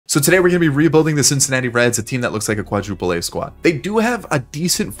So today we're going to be rebuilding the Cincinnati Reds, a team that looks like a quadruple A squad. They do have a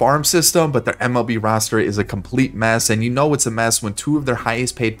decent farm system, but their MLB roster is a complete mess. And you know it's a mess when two of their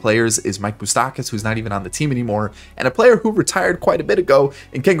highest paid players is Mike Moustakas, who's not even on the team anymore, and a player who retired quite a bit ago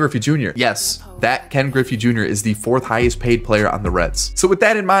in Ken Griffey Jr. Yes, that Ken Griffey Jr. is the fourth highest paid player on the Reds. So with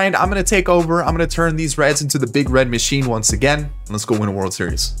that in mind, I'm going to take over. I'm going to turn these Reds into the big red machine once again. And let's go win a World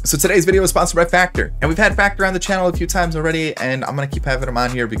Series. So today's video is sponsored by Factor. And we've had Factor on the channel a few times already, and I'm going to keep having them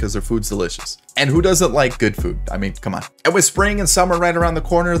on here because their food's delicious. And who doesn't like good food? I mean, come on. And with spring and summer right around the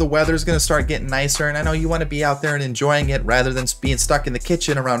corner, the weather's going to start getting nicer. And I know you want to be out there and enjoying it rather than being stuck in the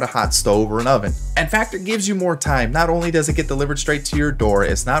kitchen around a hot stove or an oven. And Factor gives you more time. Not only does it get delivered straight to your door,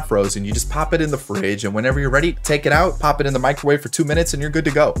 it's not frozen. You just pop it in the fridge, and whenever you're ready, take it out, pop it in the microwave for 2 minutes, and you're good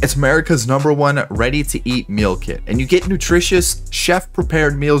to go. It's America's #1 ready-to-eat meal kit. And you get nutritious,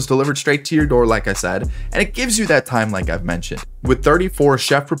 chef-prepared meals delivered straight to your door, like I said, and it gives you that time like I've mentioned. With 34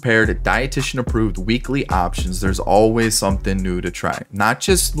 chef-prepared, dietitian-approved weekly options, there's always something new to try. Not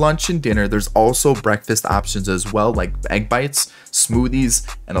just lunch and dinner, there's also breakfast options as well, like egg bites, smoothies,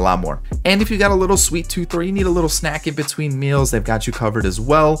 and a lot more. And if you got a little sweet tooth or you need a little snack in between meals, they've got you covered as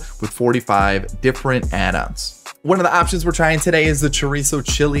well with 45 different add-ons. One of the options we're trying today is the chorizo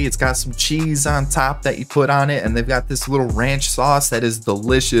chili. It's got some cheese on top that you put on it, and they've got this little ranch sauce that is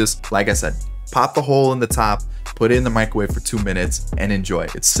delicious. Like I said, pop the hole in the top, put it in the microwave for 2 minutes, and enjoy.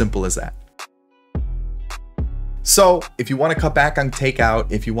 It's simple as that. So if you want to cut back on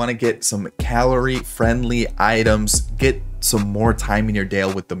takeout, if you want to get some calorie-friendly items, get some more time in your day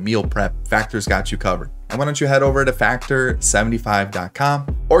with the meal prep, Factor's got you covered. And why don't you head over to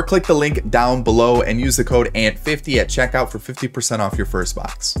factor75.com or click the link down below and use the code ANT50 at checkout for 50% off your first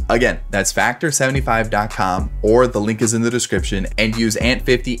box. Again, that's factor75.com, or the link is in the description, and use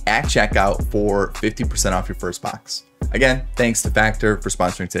ANT50 at checkout for 50% off your first box. Again, thanks to Factor for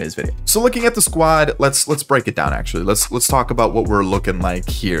sponsoring today's video. So looking at the squad, let's break it down actually. Let's talk about what we're looking like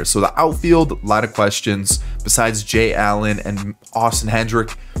here. So the outfield, a lot of questions besides Jay Allen and Austin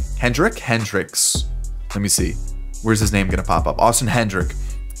Hendricks. Let me see. Where's his name gonna pop up? Austin Hendrick.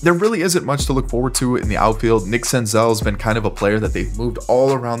 There really isn't much to look forward to in the outfield. Nick Senzel's been kind of a player that they've moved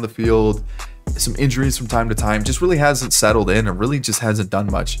all around the field. Some injuries from time to time, just really hasn't settled in and really just hasn't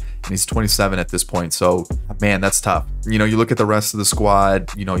done much. And he's 27 at this point. So man, that's tough. You know, you look at the rest of the squad,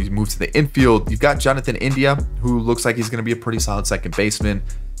 you know, you move to the infield. You've got Jonathan India, who looks like he's going to be a pretty solid second baseman.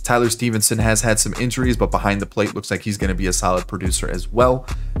 Tyler Stevenson has had some injuries, but behind the plate looks like he's going to be a solid producer as well.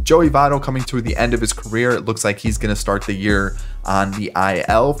 Joey Votto coming to the end of his career. It looks like he's going to start the year on the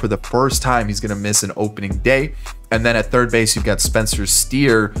IL for the first time. He's going to miss an opening day. And then at third base, you've got Spencer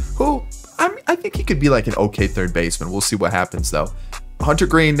Steer, who I think he could be like an okay third baseman. We'll see what happens though. Hunter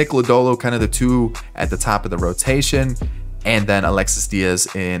Green, Nick Lodolo, kind of the two at the top of the rotation. And then Alexis Diaz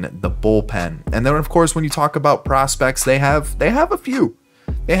in the bullpen. And then of course, when you talk about prospects, they have a few.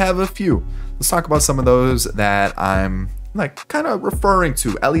 Let's talk about some of those that I'm like kind of referring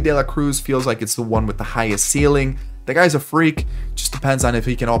to. Ellie De La Cruz feels like it's the one with the highest ceiling. The guy's a freak. Just depends on if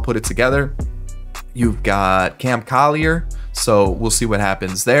he can all put it together. You've got Cam Collier, so we'll see what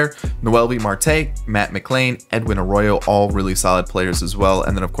happens there. Noelvi Marte, Matt McLean, Edwin Arroyo, all really solid players as well.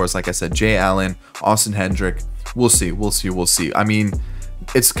 And then of course, like I said, Jay Allen, Austin Hendrick. We'll see. I mean,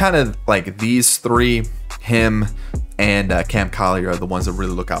 it's kind of like these three, him and Cam Collier, are the ones that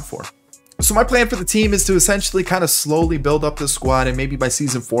really look out for. So my plan for the team is to essentially kind of slowly build up the squad, and maybe by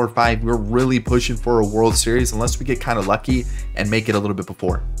season 4 or 5, we're really pushing for a World Series unless we get kind of lucky and make it a little bit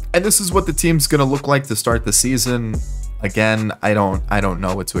before. And this is what the team's going to look like to start the season. Again, I don't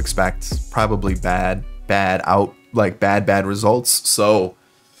know what to expect. Probably bad results. So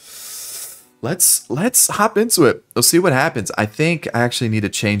let's hop into it. We'll see what happens. I think I actually need to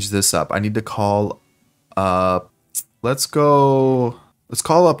change this up. I need to call let's call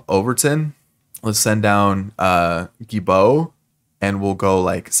up Overton. Let's send down Guibault, and we'll go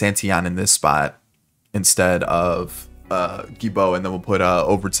like Santillan in this spot instead of Guibault, and then we'll put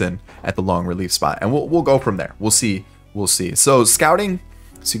Overton at the long relief spot, and we'll go from there. We'll see. So scouting.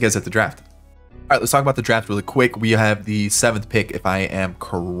 See you guys at the draft. All right, let's talk about the draft really quick. We have the 7th pick, if I am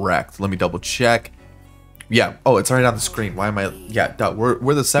correct. Let me double check. Yeah. Oh, it's already on the screen. Why am I? Yeah.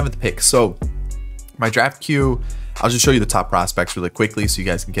 We're the 7th pick. So my draft queue, I'll just show you the top prospects really quickly so you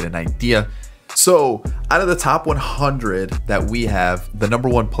guys can get an idea. So out of the top 100 that we have, the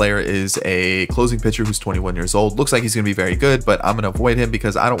 #1 player is a closing pitcher who's 21 years old. Looks like he's going to be very good, but I'm going to avoid him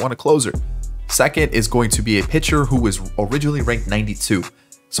because I don't want a closer. Second is going to be a pitcher who was originally ranked 92.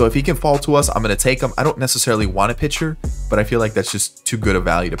 So if he can fall to us, I'm going to take him. I don't necessarily want a pitcher, but I feel like that's just too good a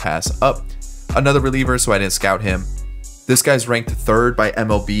value to pass up. Another reliever, so I didn't scout him. This guy's ranked 3rd by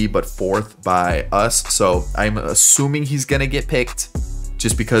MLB, but 4th by us. So I'm assuming he's going to get picked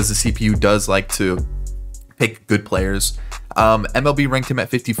just because the CPU does like to pick good players. MLB ranked him at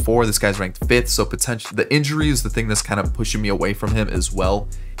 54. This guy's ranked 5th. So potentially the injury is the thing that's kind of pushing me away from him as well.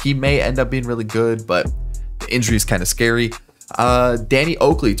 He may end up being really good, but the injury is kind of scary. Danny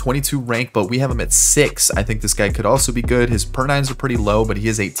Oakley, 22 ranked, but we have him at 6. I think this guy could also be good. His per 9s are pretty low, but he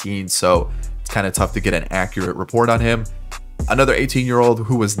is 18. So it's kind of tough to get an accurate report on him. Another 18-year-old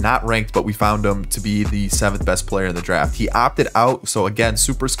who was not ranked, but we found him to be the 7th best player in the draft. He opted out, so again,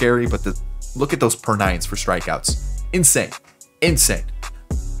 super scary, but look at those per 9s for strikeouts. Insane. Insane.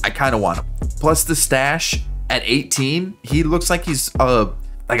 I kind of want him. Plus the stash at 18, he looks like he's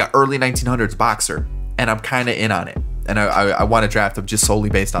like an early 1900s boxer, and I'm kind of in on it. And I want to draft him just solely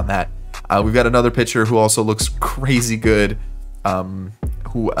based on that. We've got another pitcher who also looks crazy good.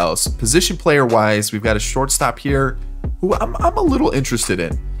 Who else? Position player wise, we've got a shortstop here who I'm a little interested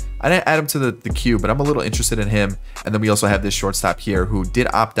in. I didn't add him to the queue, but I'm a little interested in him. And then we also have this shortstop here who did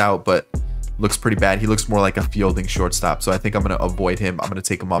opt out, but looks pretty bad. He looks more like a fielding shortstop, so I think I'm going to avoid him. I'm going to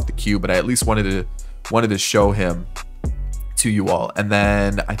take him off the queue, but I at least wanted to show him to you all. And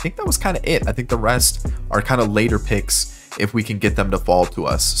then I think that was kind of it. I think the rest are kind of later picks if we can get them to fall to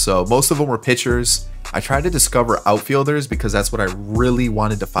us. So most of them were pitchers. I tried to discover outfielders because that's what I really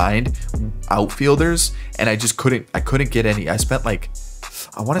wanted to find, outfielders, and I just couldn't get any. I spent like,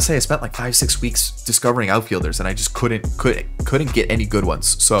 I want to say I spent like 5-6 weeks discovering outfielders, and I just couldn't get any good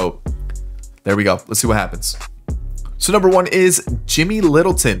ones. So there we go. Let's see what happens. So number 1 is Jimmy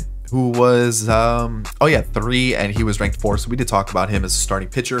Littleton, who was 3, and he was ranked 4. So we did talk about him as a starting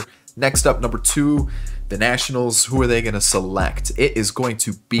pitcher. Next up, number 2, the Nationals. Who are they going to select? It is going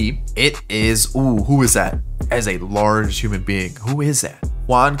to be, who is that? As a large human being, who is that?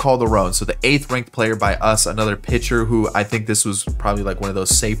 Juan Calderon. So the 8th ranked player by us, another pitcher who I think this was probably like one of those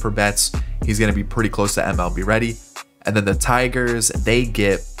safer bets. He's going to be pretty close to MLB ready. And then the Tigers, they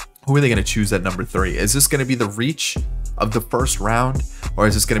get, who are they going to choose at number 3? Is this going to be the reach of the first round, or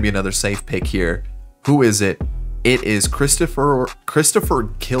is this going to be another safe pick here? Who is it? It is Christopher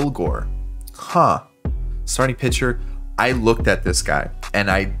Kilgore. Starting pitcher. I looked at this guy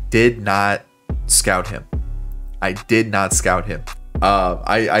and I did not scout him. I did.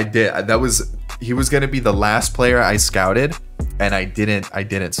 He was going to be the last player I scouted, and I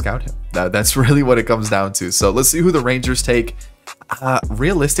didn't scout him. That's really what it comes down to. So let's see who the Rangers take.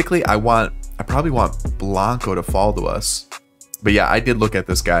 Realistically, I probably want Blanco to fall to us. But yeah, I did look at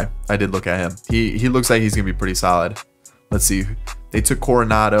this guy. I did look at him. He looks like he's going to be pretty solid. Let's see. They took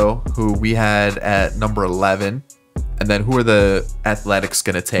Coronado, who we had at number 11. And then who are the Athletics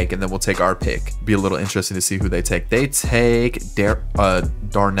going to take? And then we'll take our pick. Be a little interesting to see who they take. They take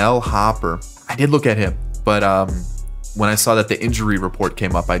Darnell Hopper. I did look at him. But when I saw that the injury report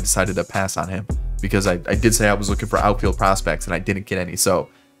came up, I decided to pass on him. Because I did say I was looking for outfield prospects, and I didn't get any. So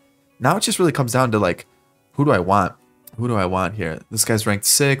now it just really comes down to, like, who do I want? Who do I want here? This guy's ranked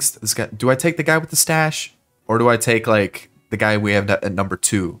 6th. This guy, do I take the guy with the stash, or do I take like the guy we have at number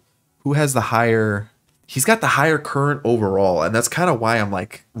 2? Who has the higher? He's got the higher current overall, and that's kind of why I'm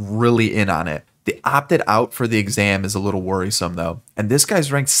like really in on it. The opted out for the exam is a little worrisome though, and this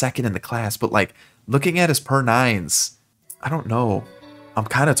guy's ranked 2nd in the class. But like looking at his per 9s, I don't know. I'm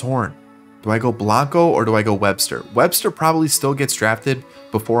kind of torn. Do I go Blanco or do I go Webster? Webster probably still gets drafted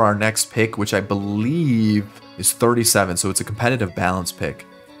before our next pick, which I believe is 37. So it's a competitive balance pick.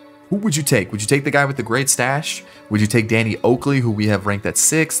 Who would you take? Would you take the guy with the great stash? Would you take Danny Oakley, who we have ranked at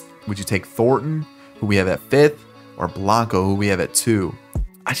 6th? Would you take Thornton, who we have at 5th? Or Blanco, who we have at 2?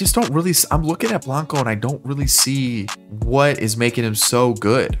 I just don't really, I'm looking at Blanco and I don't really see what is making him so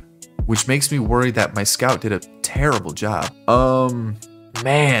good, which makes me worried that my scout did a terrible job.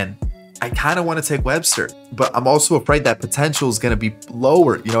 Man, I kind of want to take Webster, but I'm also afraid that potential is going to be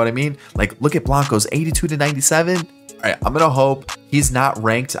lower. You know what I mean? Like, look at Blanco's 82 to 97. All right, I'm going to hope he's not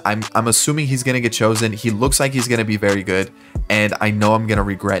ranked. I'm assuming he's going to get chosen. He looks like he's going to be very good, and I know I'm going to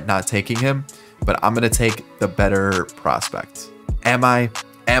regret not taking him, but I'm going to take the better prospect. Am I?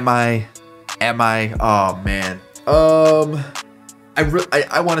 Oh, man.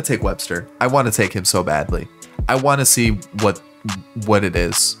 I want to take Webster. I want to take him so badly. I want to see what it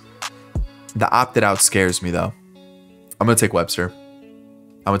is. The opted out scares me though. I'm gonna take Webster.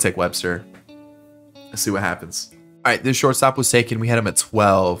 Let's see what happens. All right, this shortstop was taken. We had him at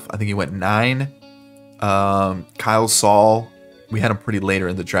 12. I think he went 9. Kyle Saul. We had him pretty later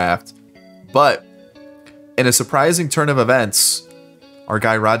in the draft, but in a surprising turn of events, our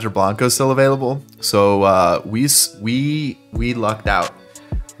guy Roger Blanco is still available. So we lucked out.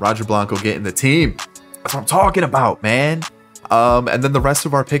 Roger Blanco getting the team. That's what I'm talking about, man. And then the rest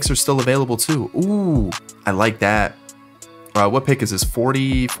of our picks are still available too. Ooh, I like that. What pick is this?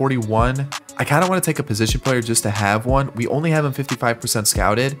 40, 41. I kind of want to take a position player just to have one. We only have him 55%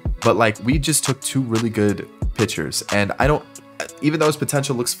 scouted, but like we just took 2 really good pitchers, and I don't, even though his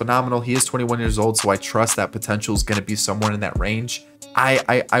potential looks phenomenal, he is 21 years old, so I trust that potential is going to be somewhere in that range.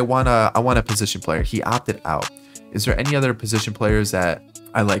 I want a position player. He opted out. Is there any other position players that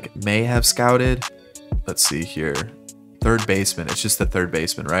I like may have scouted? Let's see here. Third baseman. It's just the third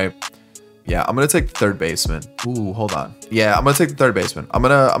baseman, right? Yeah, I'm gonna take the third baseman. Ooh, hold on. Yeah, I'm gonna take the third baseman. I'm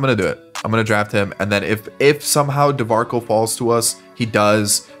gonna do it. I'm gonna draft him, and then if somehow DeVarco falls to us, he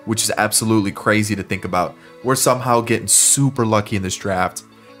does, which is absolutely crazy to think about. We're somehow getting super lucky in this draft,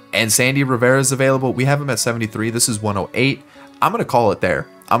 and Sandy Rivera is available. We have him at 73. This is 108. I'm gonna call it there.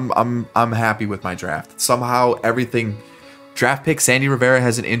 I'm happy with my draft. Somehow everything. Draft pick Sandy Rivera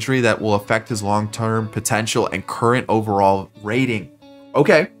has an injury that will affect his long-term potential and current overall rating.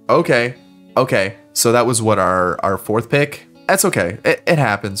 Okay. So that was what, our 4th pick? That's okay. It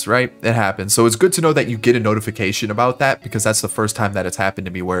happens, right? It happens. So it's good to know that you get a notification about that, because that's the first time that it's happened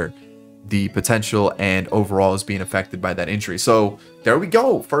to me where the potential and overall is being affected by that injury. So there we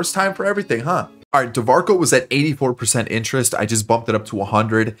go. First time for everything, huh? All right, DeVarco was at 84% interest. I just bumped it up to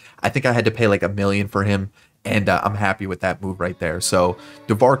 100. I think I had to pay like $1 million for him, and I'm happy with that move right there. So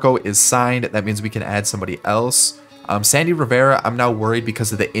DeVarco is signed. That means we can add somebody else. Sandy Rivera, I'm now worried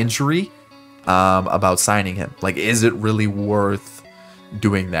because of the injury about signing him. Like, is it really worth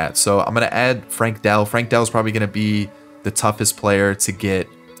doing that? So I'm going to add Frank Dell. Frank Dell is probably going to be the toughest player to get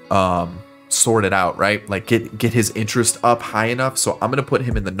sorted out, right? Like get his interest up high enough. So I'm going to put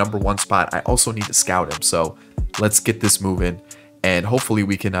him in the #1 spot. I also need to scout him. So let's get this moving, and hopefully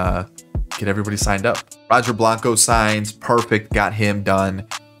we can get everybody signed up. Roger Blanco signs. Perfect. Got him done.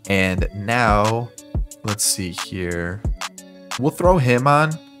 And now let's see here. We'll throw him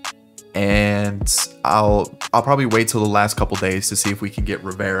on, and I'll probably wait till the last couple days to see if we can get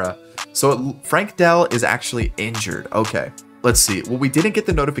Rivera. So Frank Dell is actually injured. Okay, let's see. Well, we didn't get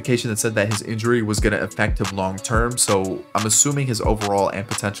the notification that said that his injury was going to affect him long term, so I'm assuming his overall and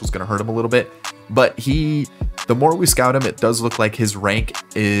potential is going to hurt him a little bit. But the more we scout him, it does look like his rank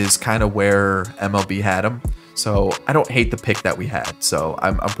is kind of where MLB had him. So I don't hate the pick that we had. So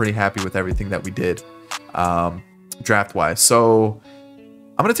I'm pretty happy with everything that we did draft wise. So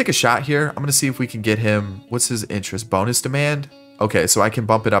I'm going to take a shot here. I'm going to see if we can get him. What's his interest? Bonus demand. Okay, so I can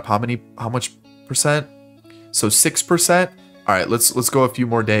bump it up. How much percent? So 6%. All right, let's go a few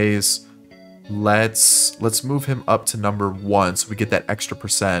more days. Let's move him up to #1 so we get that extra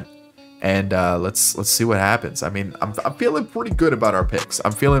percent. And let's see what happens. I mean, I'm feeling pretty good about our picks.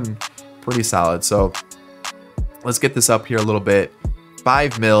 I'm feeling pretty solid. So let's get this up here a little bit.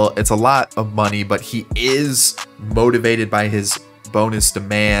 5 mil. It's a lot of money, but he is motivated by his bonus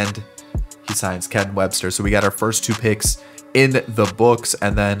demand. He signs Ken Webster. So we got our first 2 picks in the books.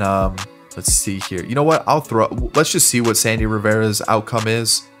 And then let's see here. You know what? Let's just see what Sandy Rivera's outcome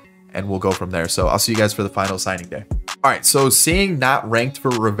is, and we'll go from there. So I'll see you guys for the final signing day. All right, so seeing not ranked for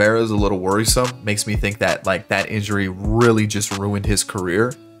Rivera is a little worrisome. Makes me think that like that injury really just ruined his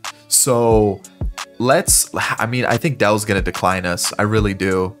career. So I think Dell's gonna decline us. I really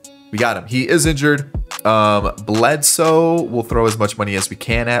do. We got him. He is injured. Bledsoe, we'll throw as much money as we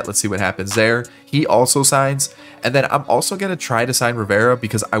can at. Let's see what happens there. He also signs. And then I'm also gonna try to sign Rivera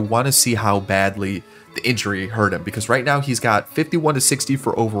because I want to see how badly the injury hurt him, because right now he's got 51 to 60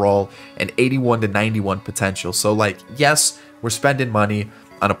 for overall and 81 to 91 potential. So like, yes, we're spending money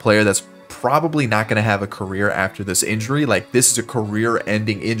on a player that's probably not going to have a career after this injury. Like, this is a career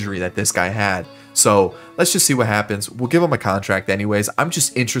ending injury that this guy had. So let's just see what happens. We'll give him a contract anyways. I'm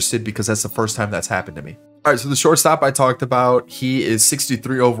just interested because that's the first time that's happened to me. All right, so the shortstop I talked about, he is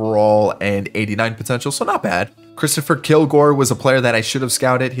 63 overall and 89 potential, so not bad. Christopher Kilgore was a player that I should have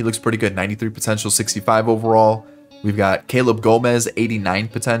scouted. He looks pretty good. 93 potential, 65 overall. We've got Caleb Gomez, 89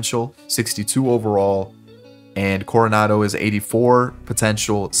 potential, 62 overall. And Coronado is 84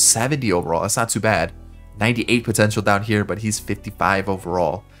 potential, 70 overall. That's not too bad. 98 potential down here, but he's 55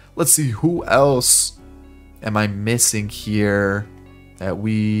 overall. Let's see, who else am I missing here that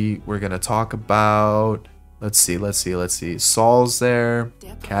we're going to talk about? Let's see. Saul's there.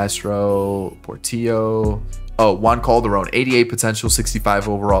 Castro, Portillo. Oh, Juan Calderon, 88 potential, 65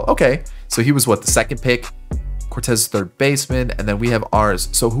 overall. Okay, so he was what, the second pick? Cortez, third baseman, and then we have ours.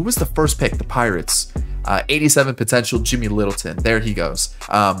 So who was the first pick? The Pirates. 87 potential, Jimmy Littleton. There he goes.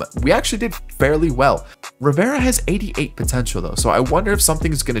 We actually did fairly well. Rivera has 88 potential though, so I wonder if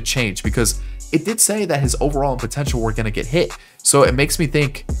something's going to change, because it did say that his overall and potential were going to get hit. So it makes me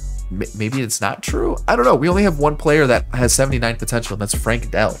think maybe it's not true. I don't know. We only have one player that has 79 potential, and that's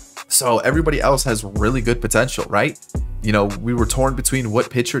Frank Dell. So everybody else has really good potential, right? You know, we were torn between what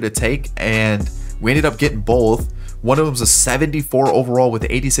pitcher to take, and we ended up getting both. One of them's a 74 overall with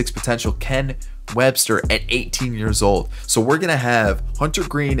 86 potential, Ken Webster at 18 years old. So we're gonna have Hunter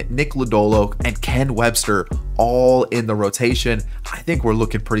Green, Nick Lodolo, and Ken Webster all in the rotation. I think we're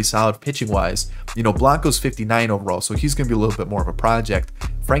looking pretty solid pitching wise. You know, Blanco's 59 overall, so he's gonna be a little bit more of a project.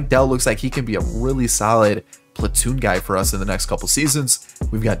 Frank Dell looks like he can be a really solid platoon guy for us in the next couple seasons.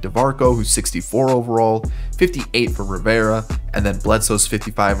 We've got DeVarco, who's 64 overall, 58 for Rivera, and then Bledsoe's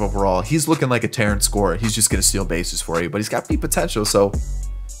 55 overall. He's looking like a Terrence scorer. He's just gonna steal bases for you, but he's got big potential, so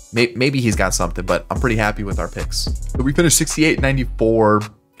maybe he's got something. But I'm pretty happy with our picks. So we finished 68, 94,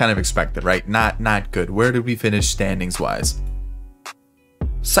 kind of expected, right? Not good. Where did we finish standings wise?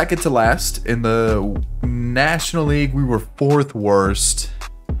 Second to last in the National League. We were 4th worst,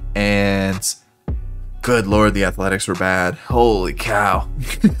 and good Lord, the Athletics were bad. Holy cow.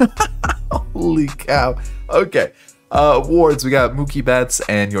 Holy cow. Okay. Awards, we got Mookie Betts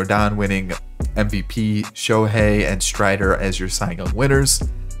and Yordan winning MVP, Shohei and Strider as your Cy Young winners.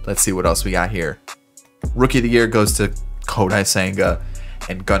 Let's see what else we got here. Rookie of the Year goes to Kodai Senga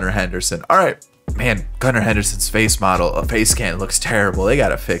and Gunnar Henderson. All right, man, Gunnar Henderson's face scan looks terrible. They got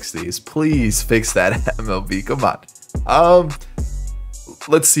to fix these. Please fix that, MLB. Come on.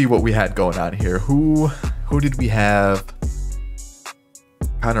 Let's see what we had going on here. Who did we have?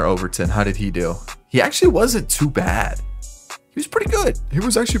 Connor Overton, how did he do? He actually wasn't too bad. He was pretty good. He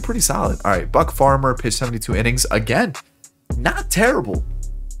was actually pretty solid. All right, Buck Farmer pitched 72 innings. Again, not terrible.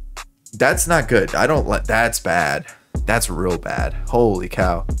 That's not good. That's bad. That's real bad. Holy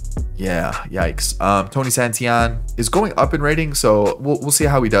cow. Yeah, yikes. Tony Santillan is going up in rating, so we'll see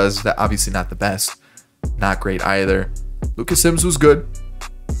how he does. That obviously not the best. Not great either. Lucas Sims was good.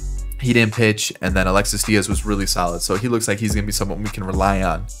 He didn't pitch, and then Alexis Diaz was really solid. So he looks like he's going to be someone we can rely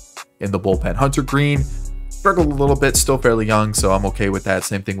on in the bullpen. Hunter Green struggled a little bit, still fairly young, so I'm okay with that.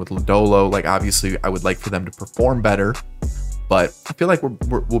 Same thing with Lodolo. Like, obviously, I would like for them to perform better, but I feel like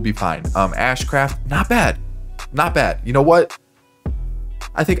we'll be fine. Ashcraft, not bad. Not bad. You know what?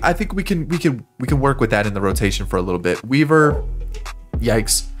 I think we can work with that in the rotation for a little bit. Weaver,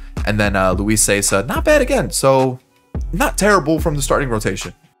 yikes. And then Luis Cessa, not bad again. So not terrible from the starting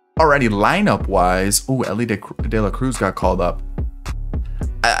rotation. Alrighty, lineup wise, ooh, Ellie De La Cruz got called up.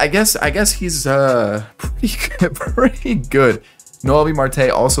 I guess he's pretty good. Noelvi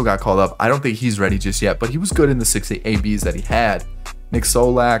Marte also got called up. I don't think he's ready just yet, but he was good in the 6 ABs that he had. Nick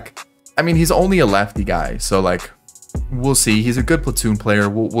Solak, I mean, he's only a lefty guy, so like we'll see. He's a good platoon player.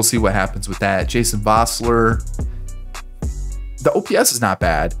 We'll see what happens with that. Jason Vossler, the OPS is not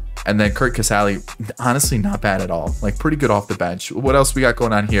bad. And then Kurt Casale, honestly, not bad at all. Like, pretty good off the bench. What else we got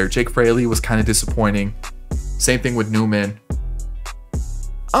going on here? Jake Fraley was kind of disappointing. Same thing with Newman.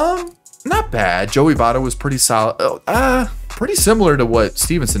 Not bad. Joey Votto was pretty solid. Pretty similar to what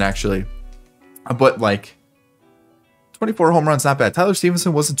Stevenson, actually. But, like, 24 home runs, not bad. Tyler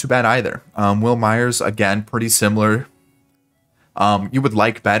Stevenson wasn't too bad either. Will Myers, again, pretty similar. You would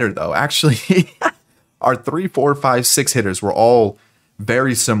like better, though. Actually, our 3, 4, 5, 6 hitters were all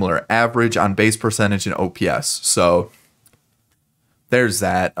very similar, average on base percentage and OPS. So there's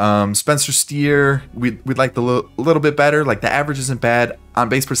that. Spencer Steer, we'd like the little bit better. Like, the average isn't bad. On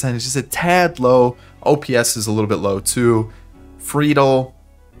base percentage is a tad low. OPS is a little bit low too. Friedel,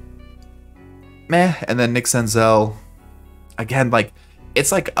 meh. And then Nick Senzel, again, like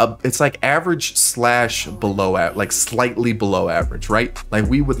it's like average slash below, like slightly below average, right? Like,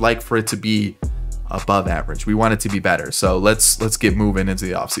 we would like for it to be above average. We want it to be better. So let's get moving into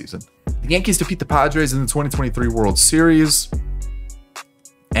the offseason. The Yankees defeat the Padres in the 2023 World Series.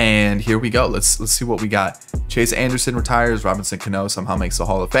 And here we go. Let's see what we got. Chase Anderson retires. Robinson Cano somehow makes the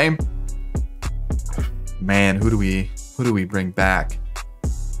Hall of Fame. Man, who do we bring back?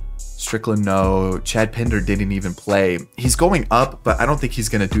 Strickland, no. Chad Pinder didn't even play. He's going up, but I don't think he's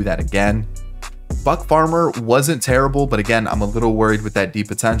going to do that again. Buck Farmer wasn't terrible, but again, I'm a little worried with that deep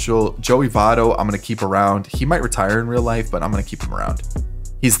potential. Joey Votto, I'm going to keep around. He might retire in real life, but I'm going to keep him around.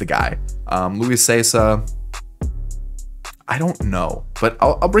 He's the guy. Luis Cessa, I don't know, but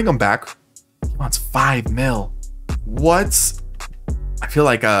I'll bring him back. He wants $5 million. What? I feel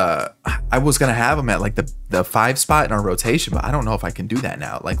like I was going to have him at like the 5 spot in our rotation, but I don't know if I can do that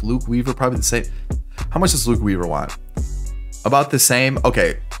now. Like, Luke Weaver, probably the same. How much does Luke Weaver want? About the same.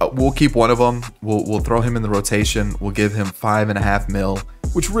 Okay, we'll keep one of them. We'll throw him in the rotation. We'll give him $5.5 million,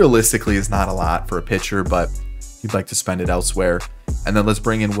 which realistically is not a lot for a pitcher, but he'd like to spend it elsewhere. And then let's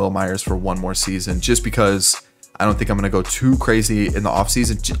bring in Will Myers for one more season, just because I don't think I'm going to go too crazy in the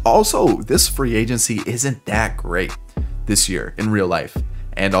offseason. Also, this free agency isn't that great this year in real life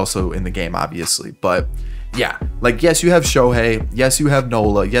and also in the game, obviously. But yeah, like, yes, you have Shohei. Yes, you have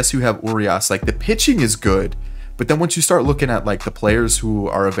Nola. Yes, you have Urias. Like, the pitching is good. But then once you start looking at like the players who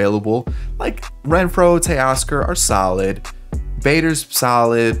are available, like Renfroe, Teoscar are solid. Bader's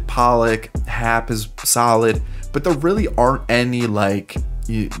solid. Pollock, Happ is solid. But there really aren't any like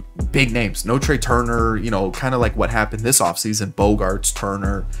big names. No Trey Turner, you know, kind of like what happened this offseason. Bogarts,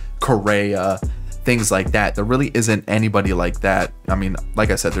 Turner, Correa, things like that. There really isn't anybody like that. I mean, like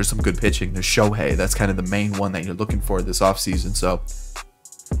I said, there's some good pitching. There's Shohei. That's kind of the main one that you're looking for this offseason. So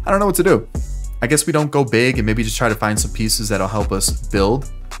I don't know what to do. I guess we don't go big and maybe just try to find some pieces that'll help us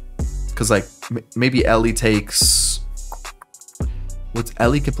build. Because like maybe Ellie takes...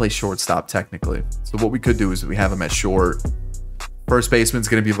 Ellie can play shortstop technically. So what we could do is we have him at short. First baseman's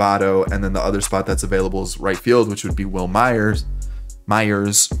going to be Votto. And then the other spot that's available is right field, which would be Will Myers.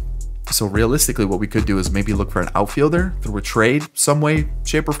 So realistically, what we could do is maybe look for an outfielder through a trade some way,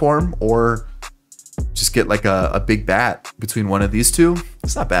 shape, or form. Or just get like a big bat between one of these two.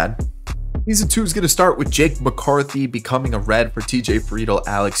 It's not bad. Season 2 is going to start with Jake McCarthy becoming a red for TJ Friedl,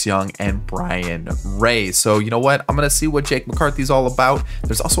 Alex Young, and Brian Ray. So you know what? I'm going to see what Jake McCarthy's all about.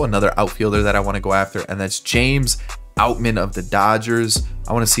 There's also another outfielder that I want to go after, and that's James Outman of the Dodgers.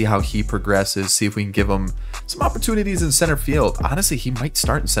 I want to see how he progresses, see if we can give him some opportunities in center field. Honestly, he might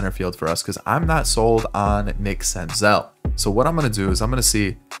start in center field for us because I'm not sold on Nick Senzel. So what I'm going to do is I'm going to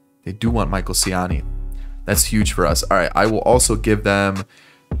see they do want Michael Ciani. That's huge for us. All right, I will also give them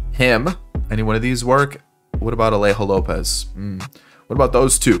him. Any one of these work? What about Alejo Lopez? What about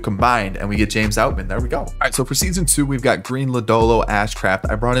those two combined? And we get James Outman. There we go. All right, so for season 2, we've got Green, Lodolo,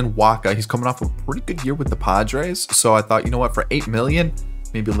 Ashcraft. I brought in Waka. He's coming off a pretty good year with the Padres. So I thought, you know what, for $8 million,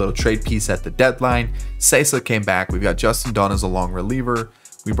 maybe a little trade piece at the deadline. Sesa came back. We've got Justin Dunn as a long reliever.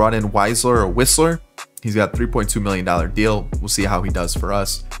 We brought in Weisler or Whistler. He's got a $3.2 million deal. We'll see how he does for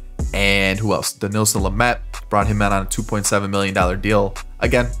us. And who else? Denilson Lamet. Brought him in on a $2.7 million deal.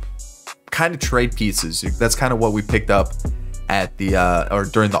 Again, kind of trade pieces. That's kind of what we picked up at the or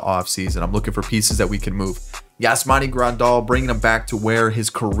during the off season. I'm looking for pieces that we can move. Yasmani Grandal, bringing him back to where his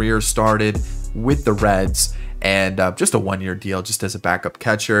career started with the Reds, and just a one-year deal just as a backup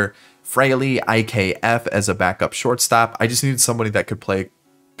catcher. Fraley, IKF as a backup shortstop. I just needed somebody that could play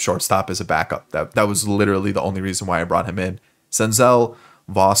shortstop as a backup. That was literally the only reason why I brought him in. Senzel,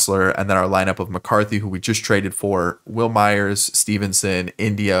 Vossler, and then our lineup of McCarthy, who we just traded for, Will Myers, Stevenson,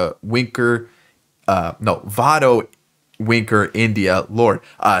 India, Winker, Votto, Winker, India,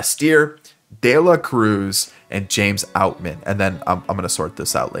 Steer, De La Cruz, and James Outman. And then I'm going to sort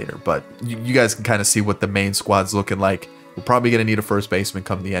this out later, but you guys can kind of see what the main squad's looking like. We're probably going to need a first baseman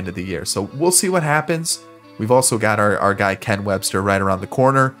come the end of the year, so we'll see what happens. We've also got our guy Ken Webster right around the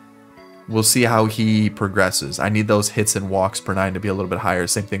corner. We'll see how he progresses. I need those hits and walks per 9 to be a little bit higher.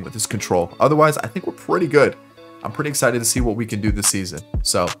 Same thing with his control. Otherwise, I think we're pretty good. I'm pretty excited to see what we can do this season.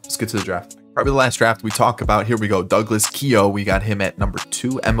 So let's get to the draft. Probably the last draft we talk about. Here we go. Douglas Keogh. We got him at number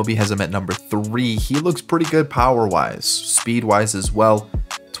 2. MLB has him at number 3. He looks pretty good power-wise, speed-wise as well.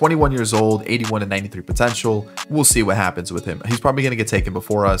 21 years old, 81 and 93 potential. We'll see what happens with him. He's probably going to get taken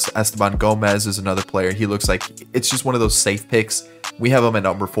before us. Esteban Gomez is another player. He looks like it's just one of those safe picks. We have him at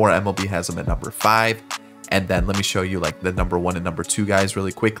number 4. MLB has him at number 5. And then let me show you like the number 1 and number 2 guys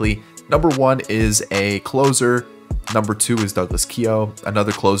really quickly. Number 1 is a closer. Number 2 is Douglas Keogh,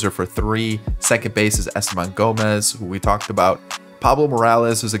 another closer for 3. Second base is Esteban Gomez, who we talked about. Pablo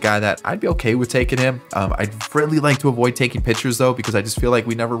Morales is a guy that I'd be okay with taking him. I'd really like to avoid taking pitchers though, because I just feel like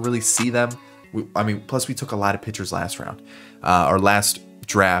we never really see them. Plus we took a lot of pitchers last round, or last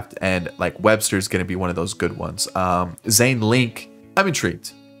draft, and like Webster's going to be one of those good ones. Zane Link, I'm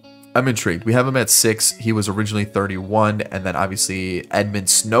intrigued. We have him at 6. He was originally 31, and then obviously Edmund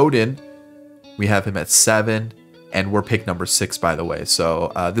Snowden, we have him at 7. And we're pick number 6, by the way.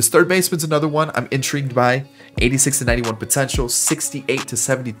 So this third baseman's another one I'm intrigued by. 86 to 91 potential, 68 to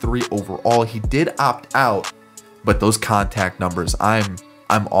 73 overall. He did opt out, but those contact numbers, I'm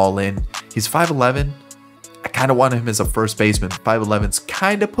all in. He's 5'11". I kind of want him as a first baseman. 5'11's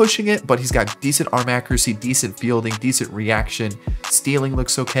kind of pushing it, but he's got decent arm accuracy, decent fielding, decent reaction. Stealing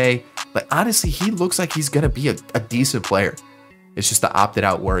looks okay. Like honestly, he looks like he's gonna be a decent player. It's just the opted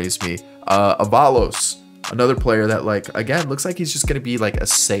out worries me. Avalos. Another player that, like, again, looks like he's just going to be like a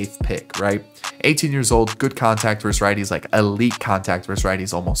safe pick, right? 18 years old, good contact versus righties, like elite contact versus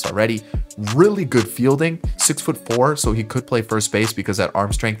righties almost already. Really good fielding, 6'4", so he could play first base because that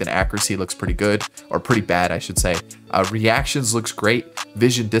arm strength and accuracy looks pretty good, or pretty bad, I should say. Reactions looks great,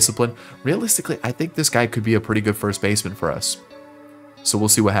 vision, discipline. Realistically, I think this guy could be a pretty good first baseman for us. So we'll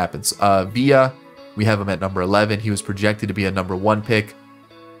see what happens. Villa, we have him at number 11. He was projected to be a number 1 pick.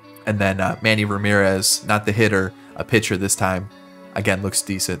 And then Manny Ramirez, not the hitter, a pitcher this time. Again, looks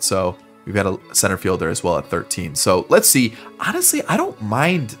decent. So we've got a center fielder as well at 13. So let's see. Honestly, I don't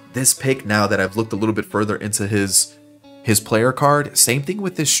mind this pick now that I've looked a little bit further into his player card. Same thing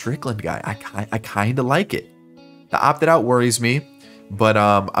with this Strickland guy. I kind of like it. The opted out worries me. But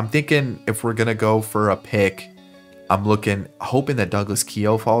I'm thinking if we're going to go for a pick, I'm hoping that Douglas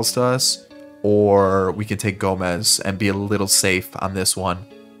Keogh falls to us. Or we can take Gomez and be a little safe on this one.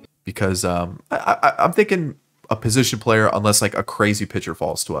 Because I'm thinking a position player, unless like a crazy pitcher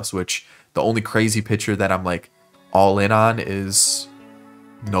falls to us, which the only crazy pitcher that I'm like all in on is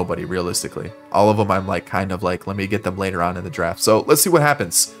nobody realistically. All of them I'm like kind of like, let me get them later on in the draft. So let's see what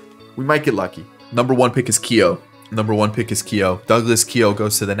happens. We might get lucky. Number 1 pick is Keogh. Number 1 pick is Keogh. Douglas Keogh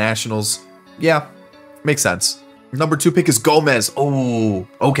goes to the Nationals. Yeah, makes sense. Number 2 pick is Gomez. Oh,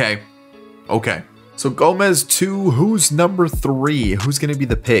 okay. Okay. So Gomez 2, who's number 3? Who's going to be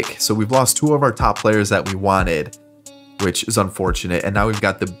the pick? So we've lost 2 of our top players that we wanted, which is unfortunate. And now we've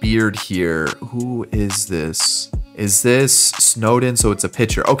got the beard here. Who is this? Is this Snowden? So it's a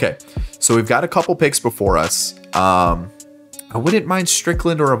pitcher. Okay. So we've got a couple picks before us. I wouldn't mind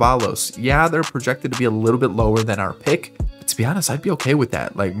Strickland or Avalos. Yeah, they're projected to be a little bit lower than our pick. But to be honest, I'd be okay with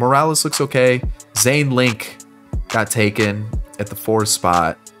that. Like Morales looks okay. Zane Link got taken at the 4th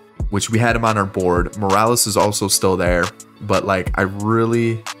spot, which we had him on our board. Morales is also still there, but like I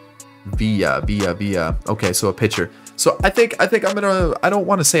really Villa. Okay, so a pitcher. So I think I don't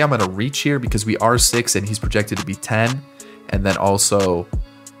want to say I'm gonna reach here because we are 6 and he's projected to be 10, and then also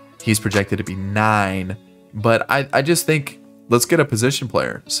he's projected to be 9. But I just think let's get a position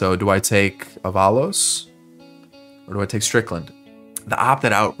player. So do I take Avalos or do I take Strickland? The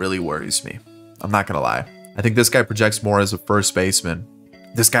opted out really worries me. I'm not gonna lie. I think this guy projects more as a first baseman.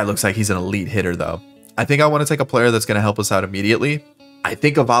 This guy looks like he's an elite hitter, though. I think I want to take a player that's going to help us out immediately. I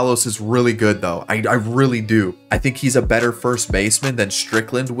think Avalos is really good, though. I really do. I think he's a better first baseman than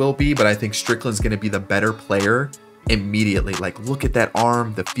Strickland will be, but I think Strickland's going to be the better player immediately. Like, look at that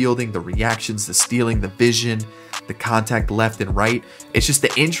arm, the fielding, the reactions, the stealing, the vision, the contact left and right. It's just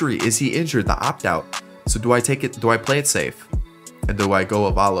the injury. Is he injured? The opt-out. So do I take it? Do I play it safe? And do I go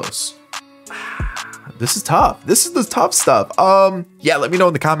Avalos? This is tough. This is the tough stuff. Yeah, let me know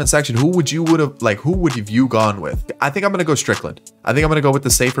in the comment section who would you have you gone with? I think I'm gonna go Strickland. I think I'm gonna go with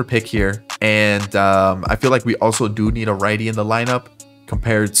the safer pick here. And I feel like we also do need a righty in the lineup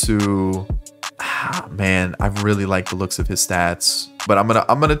compared to man, I really like the looks of his stats. But I'm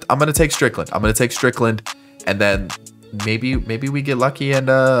gonna take Strickland. I'm gonna take Strickland, and then maybe we get lucky and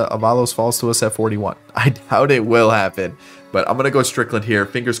Avalos falls to us at 41. I doubt it will happen, but I'm gonna go Strickland here.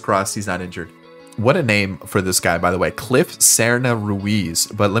 Fingers crossed he's not injured. What a name for this guy, by the way. Cliff Serna Ruiz.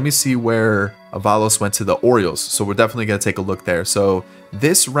 But let me see where Avalos went to the Orioles. So we're definitely going to take a look there. So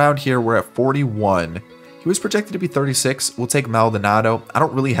this round here, we're at 41. He was projected to be 36. We'll take Maldonado. I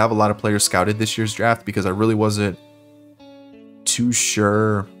don't really have a lot of players scouted this year's draft because I really wasn't too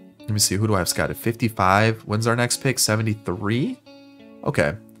sure. Let me see. Who do I have scouted? 55. When's our next pick? 73?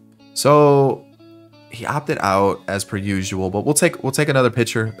 Okay. So he opted out as per usual, but we'll take another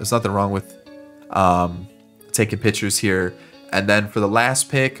pitcher. There's nothing wrong with taking pictures here. And then for the last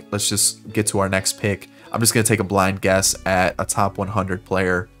pick, let's just get to our next pick. I'm just going to take a blind guess at a top 100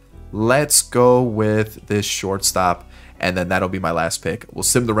 player. Let's go with this shortstop, and then that'll be my last pick. We'll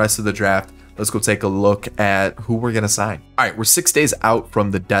sim the rest of the draft. Let's go take a look at who we're going to sign. All right, we're 6 days out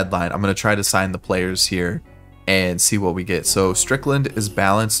from the deadline. I'm going to try to sign the players here and see what we get. So Strickland is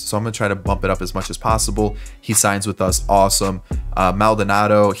balanced, so I'm gonna try to bump it up as much as possible. He signs with us, awesome.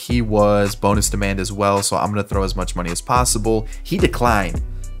 Maldonado, he was bonus demand as well, so I'm gonna throw as much money as possible. He declined.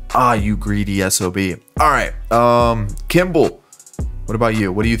 Ah, you greedy SOB. All right, Kimball, what about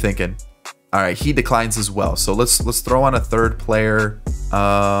you? What are you thinking? All right, he declines as well, so let's throw on a third player.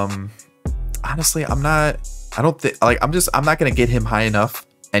 Honestly, I'm not gonna get him high enough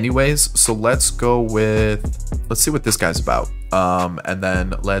anyways, so let's see what this guy's about. And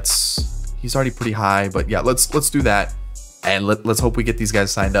then he's already pretty high, but yeah, let's do that, and let's hope we get these guys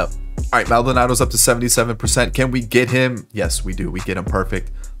signed up. All right, Maldonado's up to 77%. Can we get him? Yes, we do. We get him.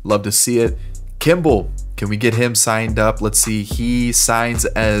 Perfect. Love to see it. Kimball, can we get him signed up? Let's see. He signs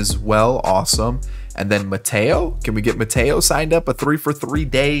as well. Awesome. And then Mateo, can we get Mateo signed up? A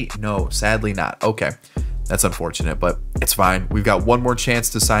 3-for-3 day? No, sadly not. Okay, that's unfortunate, but it's fine. We've got one more chance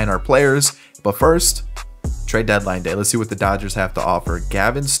to sign our players. But first, trade deadline day. Let's see what the Dodgers have to offer.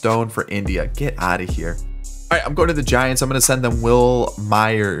 Gavin Stone for India. Get out of here. All right, I'm going to the Giants. I'm going to send them Will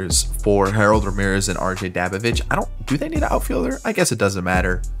Myers for Harold Ramirez and RJ Dabovich. Do they need an outfielder? I guess it doesn't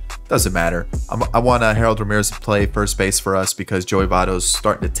matter. Doesn't matter. I want Harold Ramirez to play first base for us because Joey Votto's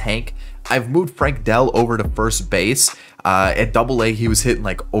starting to tank. I've moved Frank Dell over to first base. At AA, he was hitting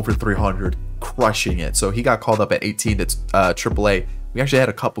like over 300, crushing it. So he got called up at 18 to AAA. We actually had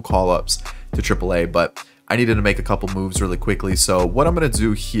a couple call-ups to AAA, but I needed to make a couple moves really quickly. So what I'm going to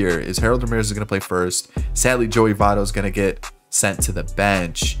do here is Harold Ramirez is going to play first. Sadly, Joey Votto is going to get sent to the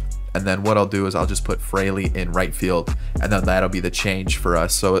bench. And then what I'll do is I'll just put Fraley in right field, and then that'll be the change for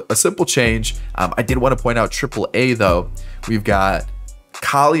us. So a simple change. I did want to point out AAA though. We've got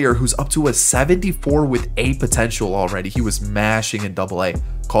Collier, who's up to a 74 with A potential already. He was mashing in AA.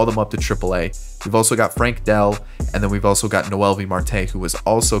 Called him up to AAA. We've also got Frank Dell, and then we've also got Noelvi Marte, who was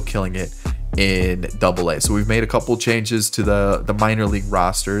also killing it in AA. So we've made a couple changes to the minor league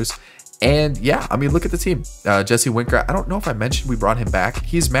rosters. And yeah, I mean, look at the team. Jesse Winker, I don't know if I mentioned we brought him back.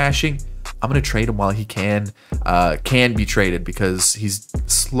 He's mashing. I'm going to trade him while he can be traded because he's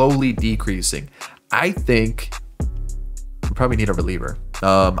slowly decreasing. I think we probably need a reliever.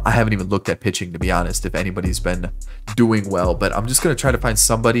 I haven't even looked at pitching, to be honest, if anybody's been doing well. But I'm just going to try to find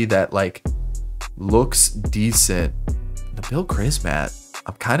somebody that like looks decent. The Bill Chrismat,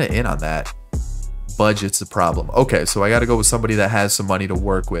 I'm kind of in on that. Budget's the problem. Okay, so I got to go with somebody that has some money to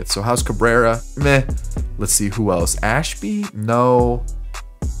work with. So how's Cabrera? Meh. Let's see who else. Ashby? No.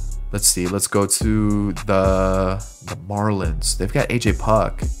 Let's see. Let's go to the Marlins. They've got AJ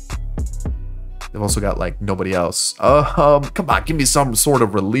Puck. They've also got like nobody else. Come on, give me some sort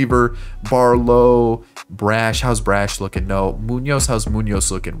of reliever. Barlow, Brash. How's Brash looking? No. Munoz. How's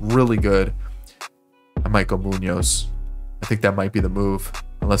Munoz looking? Really good. I might go Munoz. I think that might be the move.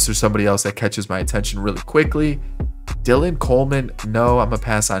 Unless there's somebody else that catches my attention really quickly. Dylan Coleman, no, I'm gonna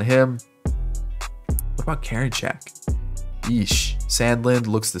pass on him. What about Karinchak? Yeesh. Sandlin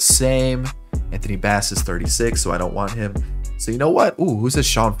looks the same. Anthony Bass is 36, so I don't want him. So you know what? Ooh, who's this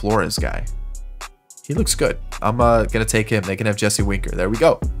Sean Flores guy? He looks good. I'm gonna take him. They can have Jesse Winker. There we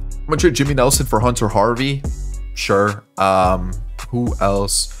go. I'm gonna trade Jimmy Nelson for Hunter Harvey. Sure. Who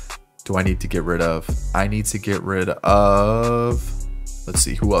else do I need to get rid of? I need to get rid of... Let's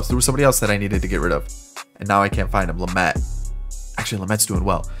see, who else? There was somebody else that I needed to get rid of. And now I can't find him. Lamet. Actually, Lamet's doing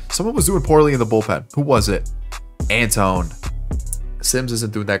well. Someone was doing poorly in the bullpen. Who was it? Antone. Sims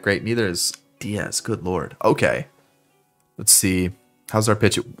isn't doing that great. Neither is Diaz. Good lord. Okay. Let's see. How's our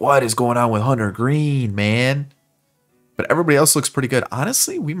pitch? What is going on with Hunter Green, man? But everybody else looks pretty good.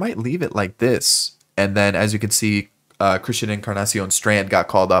 Honestly, we might leave it like this. And then, as you can see, Christian Encarnacion Strand got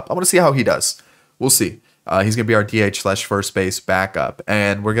called up. I want to see how he does. We'll see. He's going to be our DH/first base backup.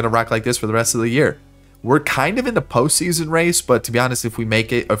 And we're going to rock like this for the rest of the year. We're kind of in the postseason race, but to be honest, if we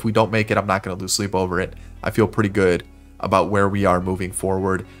make it, if we don't make it, I'm not going to lose sleep over it. I feel pretty good about where we are moving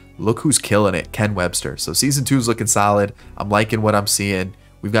forward. Look who's killing it, Ken Webster. So season 2 is looking solid. I'm liking what I'm seeing.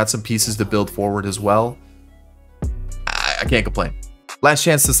 We've got some pieces to build forward as well. I can't complain. Last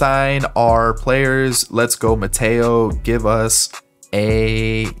chance to sign our players. Let's go, Mateo. Give us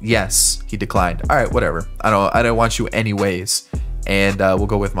a yes. He declined. All right, whatever. I don't want you anyways. And we'll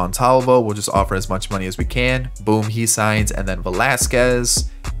go with Montalvo. We'll just offer as much money as we can. Boom, he signs. And then Velasquez.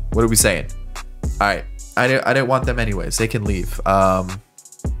 What are we saying? All right. I didn't want them anyways. They can leave. Oh,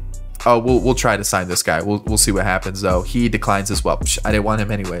 we'll try to sign this guy. We'll see what happens though. He declines as well. Psh, I didn't want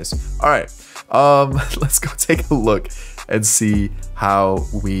him anyways. All right. Let's go take a look and see how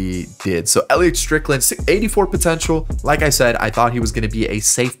we did. So Elliot Strickland, 84 potential. Like I said, I thought he was going to be a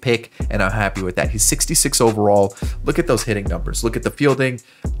safe pick, and I'm happy with that. He's 66 overall. Look at those hitting numbers. Look at the fielding.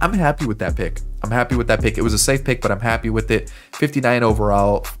 I'm happy with that pick. I'm happy with that pick. It was a safe pick, but I'm happy with it. 59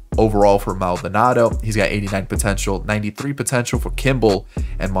 overall for Maldonado. He's got 89 potential, 93 potential for Kimball,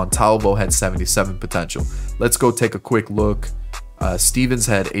 and Montalvo had 77 potential. Let's go take a quick look. Stevens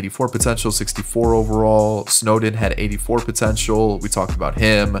had 84 potential, 64 overall. Snowden had 84 potential. We talked about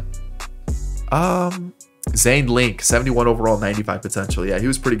him. Zane Link, 71 overall, 95 potential. Yeah, he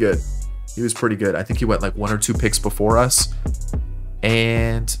was pretty good. He was pretty good. I think he went like 1 or 2 picks before us.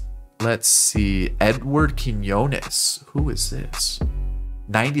 And let's see. Edward Quinones. Who is this?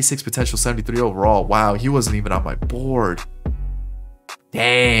 96 potential, 73 overall. Wow, he wasn't even on my board.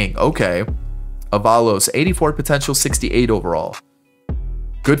 Dang. Okay. Avalos, 84 potential, 68 overall.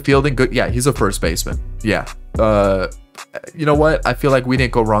 Good fielding, good. Yeah, he's a first baseman. Yeah. You know what? I feel like we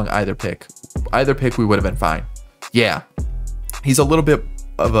didn't go wrong either pick. Either pick, we would have been fine. Yeah, he's a little bit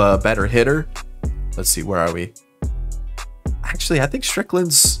of a better hitter. Let's see, where are we? Actually, I think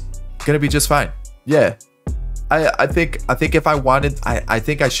Strickland's gonna be just fine. Yeah, I think if I wanted, I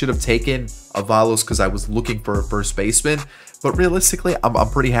think I should have taken Avalos because I was looking for a first baseman. But realistically, I'm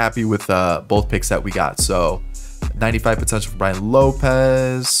pretty happy with both picks that we got. So 95 potential for Brian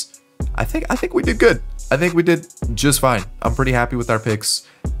Lopez. I think we did good. I think we did just fine. I'm pretty happy with our picks.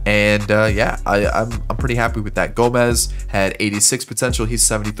 And yeah, I'm pretty happy with that. Gomez had 86 potential. He's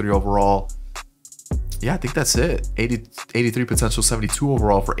 73 overall. Yeah, I think that's it. 83 potential, 72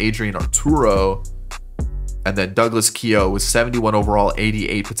 overall for Adrian Arturo. And then Douglas Keogh was 71 overall,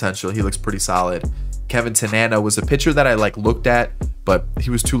 88 potential. He looks pretty solid. Kevin Tanana was a pitcher that I looked at, but he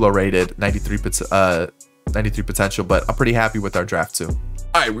was too low rated, 93 potential. But I'm pretty happy with our draft too.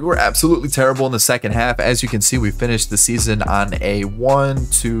 All right, we were absolutely terrible in the second half. As you can see, we finished the season on a 1,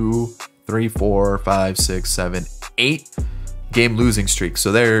 2, 3, 4, 5, 6, 7, 8 game losing streak.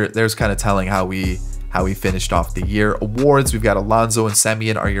 So there's kind of telling how we finished off the year. Awards, we've got Alonso and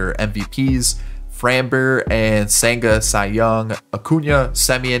Semien are your MVPs. Framber and Senga, Cy Young. Acuna,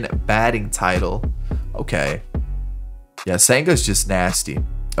 Semien, batting title. Okay. Yeah, Senga's just nasty.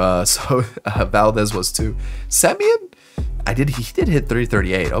 So Valdez was too. Semien, he did hit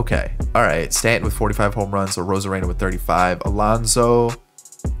 338. Okay. All right. Stanton with 45 home runs. Or Rosarena with 35. Alonso.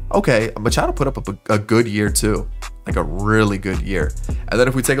 Okay. Machado put up a good year too. Like a really good year. And then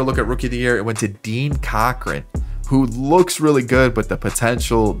if we take a look at Rookie of the Year, it went to Dean Cochran, who looks really good, but the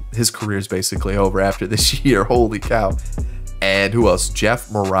potential, his career is basically over after this year. Holy cow. And who else?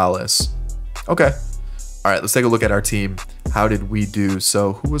 Jeff Morales. Okay. All right, let's take a look at our team. How did we do?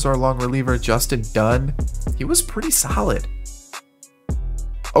 So who was our long reliever? Justin Dunn. He was pretty solid.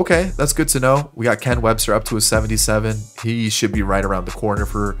 Okay, that's good to know. We got Ken Webster up to a 77. He should be right around the corner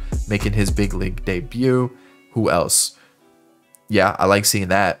for making his big league debut. Who else? Yeah, I like seeing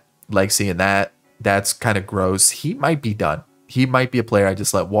that. That's kind of gross. He might be done. He might be a player I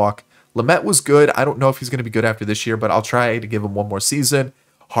just let walk. Lamet was good. I don't know if he's going to be good after this year, but I'll try to give him one more season.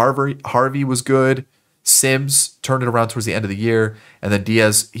 Harvey was good. Sims turned it around towards the end of the year. And then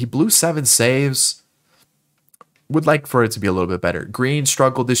Diaz, he blew 7 saves. Would like for it to be a little bit better. Green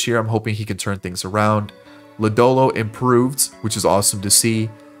struggled this year. I'm hoping he can turn things around. Lodolo improved, which is awesome to see.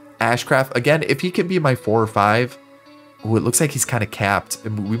 Ashcraft, again, if he can be my 4 or 5, ooh, it looks like he's kind of capped.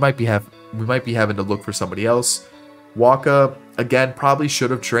 And we might be having to look for somebody else. Waka, again, probably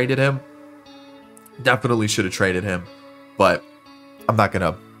should have traded him. Definitely should have traded him. But I'm not going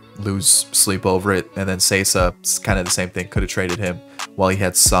to lose sleep over it. And then Sesa, it's kind of the same thing. Could have traded him while he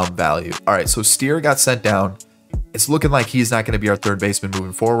had some value. All right, so Steer got sent down. It's looking like he's not going to be our third baseman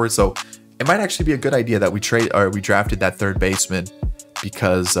moving forward. So it might actually be a good idea that we drafted that third baseman,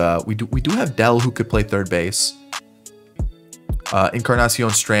 because we do have Dell who could play third base. Encarnacion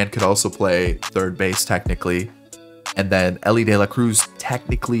Strand could also play third base technically. And then Ellie De La Cruz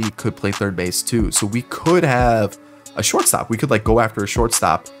technically could play third base too. So we could have a shortstop. We could go after a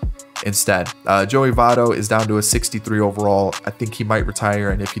shortstop instead. Joey Votto is down to a 63 overall. I think he might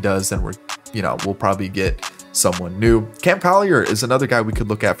retire. And if he does, then we'll probably get someone new. Cam Collier is another guy we could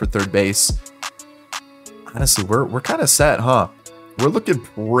look at for third base. Honestly, we're kind of set, huh? We're looking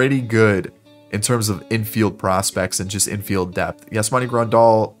pretty good in terms of infield prospects and just infield depth. Yasmani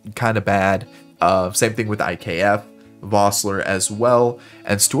Grandal, kind of bad. Same thing with IKF. Vossler as well.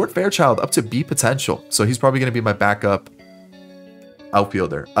 And Stuart Fairchild up to B potential. So he's probably going to be my backup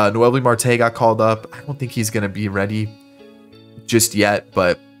outfielder. Noelvi Marte got called up. I don't think he's going to be ready just yet,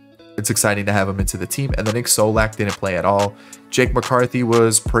 but it's exciting to have him into the team. And then Nick Solak didn't play at all. Jake McCarthy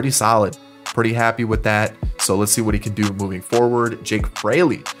was pretty solid. Pretty happy with that. So let's see what he can do moving forward. Jake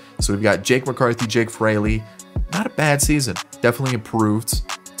Fraley. So we've got Jake McCarthy, Jake Fraley. Not a bad season. Definitely improved.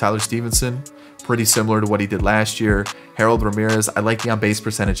 Tyler Stevenson, pretty similar to what he did last year. Harold Ramirez, I like the on-base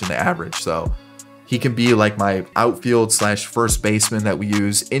percentage and the average. So he can be like my outfield / first baseman that we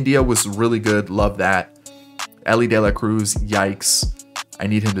use. India was really good. Love that. Ellie De La Cruz, yikes. I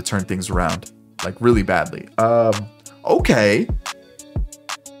need him to turn things around. Really badly. Okay.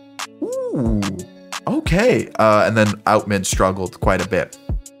 Ooh. Okay. And then Outman struggled quite a bit.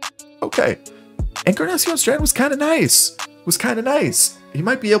 Okay. Encarnacion Strand was kind of nice. He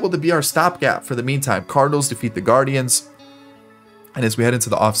might be able to be our stopgap for the meantime. Cardinals defeat the Guardians. And as we head into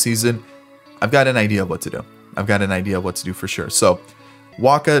the offseason, I've got an idea of what to do. I've got an idea of what to do for sure. So,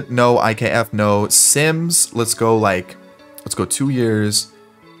 Waka, no. IKF, no. Sims, let's go 2 years.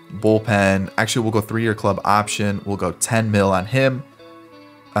 Bullpen. Actually, we'll go 3-year club option. We'll go 10 mil on him.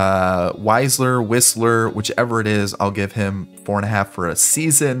 Whistler, whichever it is, I'll give him 4.5 for a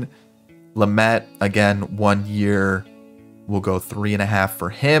season. Lamet, again, 1 year. We'll go 3.5 for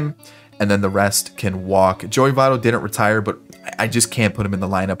him. And then the rest can walk. Joey Votto didn't retire, but I just can't put him in the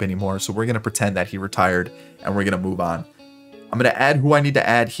lineup anymore. So we're going to pretend that he retired and we're going to move on. I'm going to add who I need to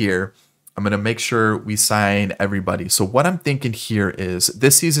add here. I'm going to make sure we sign everybody. So what I'm thinking here is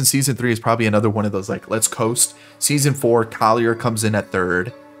this season, season 3 is probably another one of those, like, let's coast. Season 4, Collier comes in at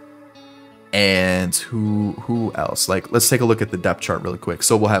 3rd. And who else? Like, let's take a look at the depth chart really quick.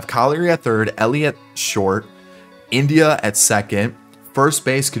 So we'll have Collier at 3rd, Elliott short, India at 2nd. First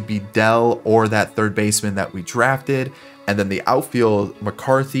base could be Dell or that 3rd baseman that we drafted. And then the outfield,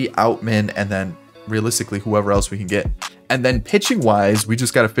 McCarthy, Outman, and then realistically whoever else we can get. And then pitching wise, we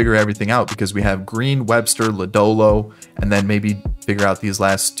just got to figure everything out because we have Green, Webster, Lodolo, and then maybe figure out these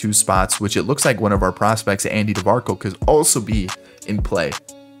last 2 spots, which it looks like one of our prospects, Andy DeVarco, could also be in play.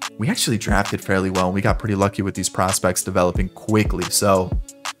 We actually drafted fairly well, and we got pretty lucky with these prospects developing quickly. So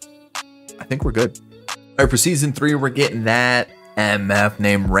I think we're good. All right, for season 3, we're getting that MF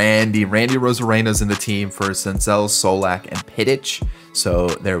named Randy. Randy Rosarena's in the team for Senzel, Solak, and Pittich. So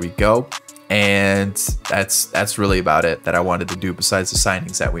there we go. And that's really about it that I wanted to do besides the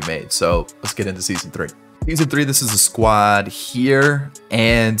signings that we made. So let's get into season 3. Season 3, this is a squad here.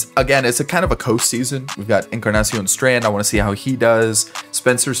 And again, it's a kind of a coast season. We've got Encarnacion Strand. I want to see how he does.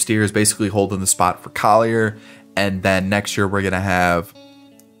 Spencer Steer is basically holding the spot for Collier. And then next year, we're going to have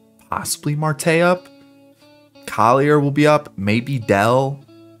possibly Marte up. Collier will be up. Maybe Dell.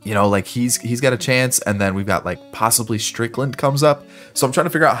 You know, like he's got a chance. And then we've got like possibly Strickland comes up. So I'm trying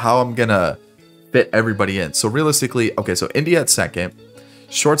to figure out how I'm going to fit everybody in. So realistically, okay, so India at 2nd.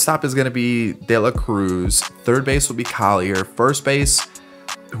 Shortstop is going to be De La Cruz. 3rd base will be Collier. First base,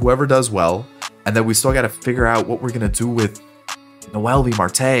 whoever does well. And then we still got to figure out what we're going to do with Noelvi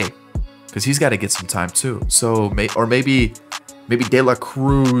Marte, because he's got to get some time too. So maybe De La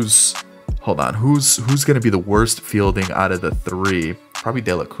Cruz. Hold on, who's going to be the worst fielding out of the 3? Probably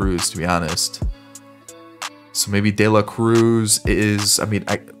De La Cruz, to be honest. So maybe De La Cruz is, I mean,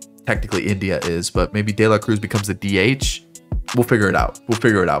 technically India is, but maybe De La Cruz becomes the DH. We'll figure it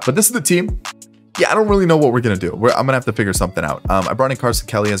out. But this is the team. Yeah, I don't really know what we're going to do. I'm going to have to figure something out. I brought in Carson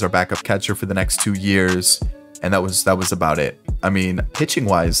Kelly as our backup catcher for the next 2 years. And that was about it. I mean, pitching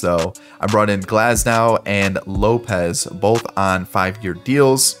wise, though, I brought in Glasnow and Lopez, both on 5-year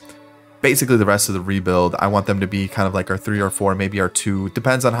deals. Basically, the rest of the rebuild, I want them to be kind of like our 3 or 4, maybe our 2.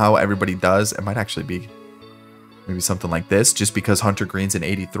 Depends on how everybody does. It might actually be maybe something like this, just because Hunter Green's in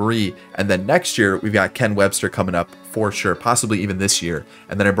 83. And then next year, we've got Ken Webster coming up for sure, possibly even this year.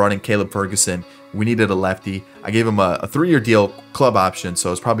 And then I brought in Caleb Ferguson. We needed a lefty. I gave him a 3-year deal, club option,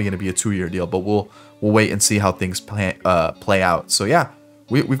 so it's probably going to be a 2-year deal, but we'll wait and see how things play out. So yeah,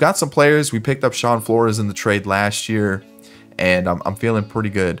 we've got some players. We picked up Sean Flores in the trade last year, and I'm feeling pretty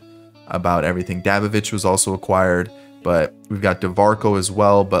good about everything. Davovich was also acquired, but we've got DeVarco as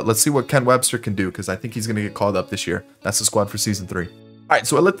well. But let's see what Ken Webster can do, because I think he's going to get called up this year. That's the squad for season 3. All right,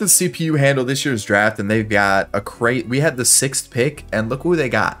 so I let the CPU handle this year's draft, and they've got a crate. We had the 6th pick, and look who they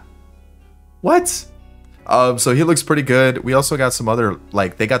got. What? So he looks pretty good. We also got some other,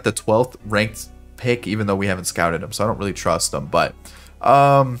 like, they got the 12th ranked pick, even though we haven't scouted him, so I don't really trust them. But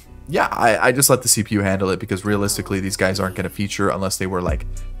yeah, I just let the CPU handle it, because realistically these guys aren't going to feature unless they were like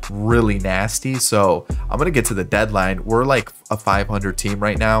really nasty. So I'm going to get to the deadline. We're like a 500 team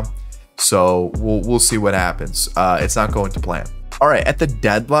right now, so we'll see what happens. It's not going to plan. All right, at the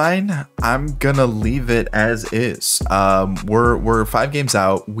deadline, I'm gonna leave it as is. We're 5 games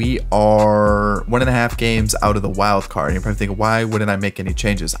out. We are 1.5 games out of the wild card. And you're probably thinking, why wouldn't I make any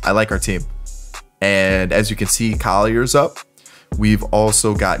changes? I like our team. And as you can see, Collier's up. We've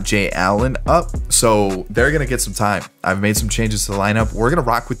also got Jay Allen up. So they're going to get some time. I've made some changes to the lineup. We're going to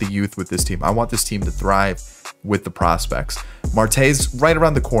rock with the youth with this team. I want this team to thrive with the prospects. Marte's right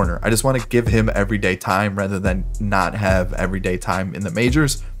around the corner. I just want to give him everyday time rather than not have everyday time in the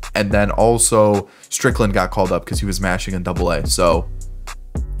majors. And then also Strickland got called up because he was mashing in AA. So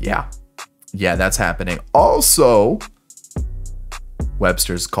yeah, that's happening. Also,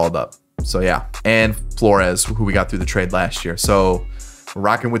 Webster's called up. So yeah, and Flores, who we got through the trade last year. So we're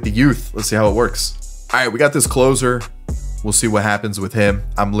rocking with the youth. Let's see how it works. All right, we got this closer. We'll see what happens with him.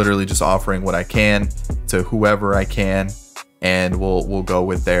 I'm literally just offering what I can to whoever I can, and we'll go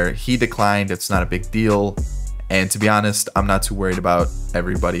with there. He declined. It's not a big deal. And to be honest, I'm not too worried about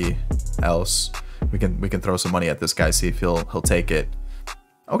everybody else. We can throw some money at this guy, see if he'll take it.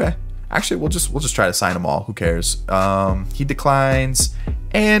 Okay. Actually, we'll just try to sign them all. Who cares? He declines.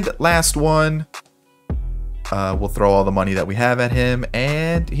 And last one, We'll throw all the money that we have at him,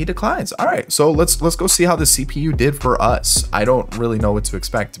 and he declines. All right, so let's go see how the CPU did for us. I don't really know what to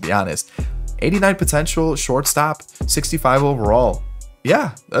expect, to be honest. 89 potential, shortstop, 65 overall.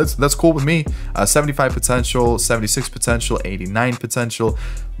 Yeah, that's cool with me. 75 potential, 76 potential, 89 potential.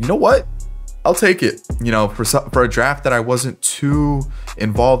 You know what? I'll take it. You know, for a draft that I wasn't too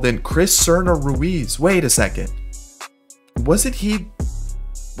involved in. Chris Cerna Ruiz. Wait a second. Wasn't he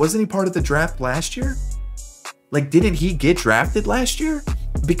part of the draft last year? Like, didn't he get drafted last year?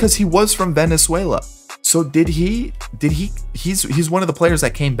 Because he was from Venezuela. So he's one of the players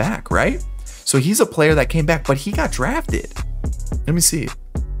that came back, right? So he's a player that came back, but he got drafted. Let me see.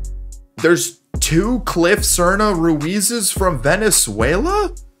 There's 2 Cliff Cerna Ruizes from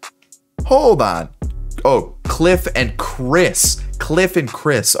Venezuela? Hold on. Oh, Cliff and Chris. Cliff and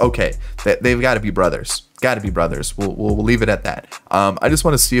Chris. Okay, they've got to be brothers. Got to be brothers. We'll leave it at that. I just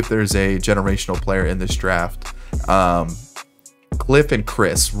want to see if there's a generational player in this draft. Cliff and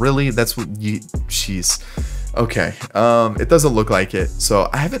Chris. Really? That's what you... Jeez. Okay. It doesn't look like it. So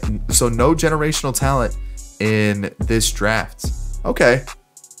I haven't... So no generational talent in this draft. Okay.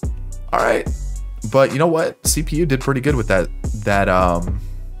 All right. But you know what? CPU did pretty good with that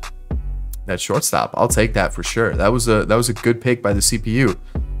shortstop. I'll take that for sure. That was a good pick by the CPU.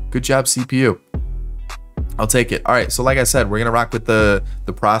 Good job, CPU. I'll take it. All right, so like I said, we're gonna rock with the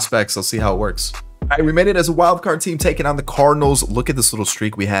prospects. I'll see how it works. All right, we made it as a wild card team taking on the Cardinals. Look at this little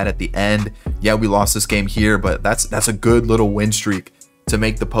streak we had at the end. Yeah, we lost this game here, but that's a good little win streak to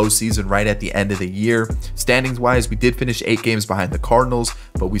make the postseason right at the end of the year. Standings wise, we did finish 8 games behind the Cardinals,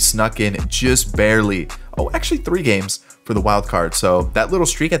 but we snuck in just barely. Oh, actually 3 games for the wild card. So that little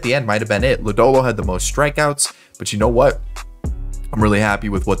streak at the end might have been it. Lodolo had the most strikeouts, but you know what? I'm really happy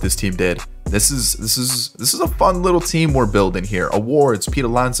with what this team did. This is a fun little team we're building here. Awards: Pete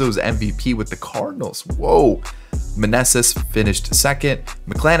Alonso's MVP with the Cardinals. Whoa. Meneses finished 2nd.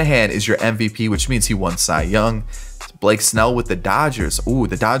 McClanahan is your MVP, which means he won Cy Young. Blake Snell with the Dodgers. Ooh,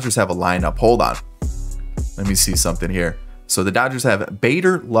 the Dodgers have a lineup. Hold on. Let me see something here. So the Dodgers have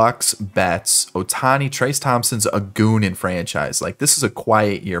Bader, Lux, Betts, Ohtani, Trace Thompson's a goon in franchise. Like, this is a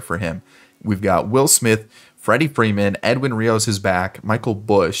quiet year for him. We've got Will Smith, Freddie Freeman, Edwin Rios is back, Michael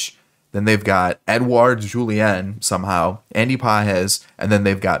Busch. Then they've got Edouard Julien somehow, Andy Pages, and then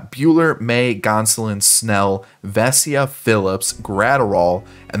they've got Buehler, May, Gonsolin, Snell, Vesia, Phillips, Gratterall,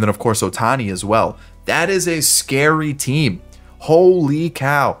 and then of course Ohtani as well. That is a scary team. Holy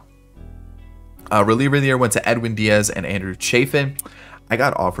cow. Reliever of the year went to Edwin Diaz and Andrew Chafin. I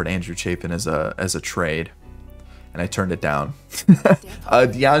got offered Andrew Chafin as a trade, and I turned it down.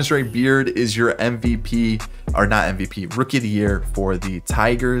 DeAndre Beard is your MVP, or not MVP, Rookie of the Year for the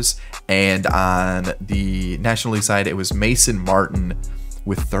Tigers. And on the National League side, it was Mason Martin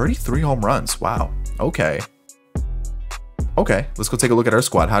with 33 home runs. Wow. Okay. Okay, let's go take a look at our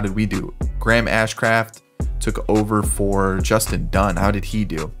squad. How did we do? Graham Ashcraft took over for Justin Dunn. How did he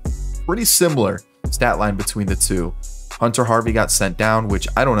do? Pretty similar stat line between the two. Hunter Harvey got sent down, which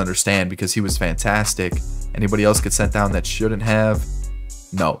I don't understand because he was fantastic. Anybody else get sent down that shouldn't have?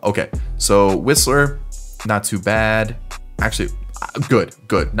 No. Okay, so Whistler, not too bad. Actually, good.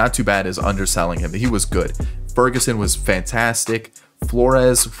 Not too bad is underselling him. He was good. Ferguson was fantastic.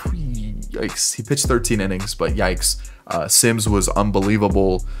 Flores, yikes. He pitched 13 innings, but yikes. Sims was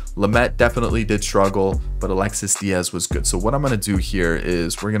unbelievable. Lamet definitely did struggle, but Alexis Diaz was good. So what I'm going to do here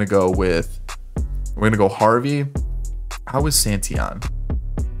is we're going to go Harvey. How is Santillan?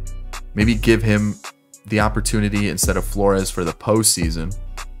 Maybe give him the opportunity instead of Flores for the postseason.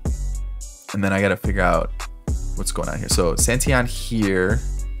 And then I got to figure out what's going on here. So Santillan here.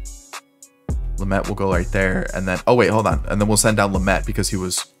 Lamet will go right there. And then, oh wait, hold on. And then we'll send down Lamet because he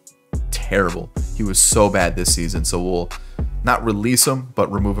was terrible. He was so bad this season. So we'll not release him,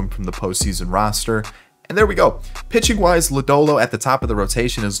 but remove him from the postseason roster. And there we go. Pitching wise, Lodolo at the top of the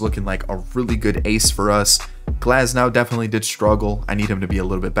rotation is looking like a really good ace for us. Glasnow definitely did struggle. I need him to be a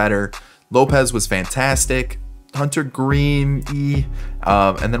little bit better. Lopez was fantastic. Hunter Green,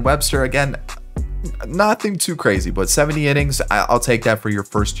 and then Webster, again, nothing too crazy, but 70 innings. I'll take that for your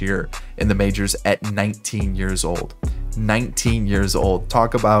first year in the majors at 19 years old. 19 years old.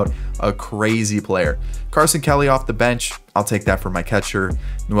 Talk about a crazy player. Carson Kelly off the bench. I'll take that for my catcher.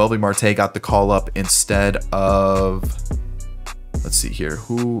 Noelvi Marte got the call up instead of, let's see here,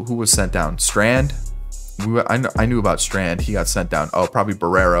 who was sent down? Strand. I knew about Strand. He got sent down. Oh, probably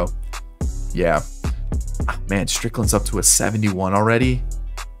Barrero. Yeah. Man, Strickland's up to a 71 already.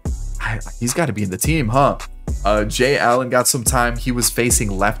 He's got to be in the team, huh? Jay Allen got some time. He was facing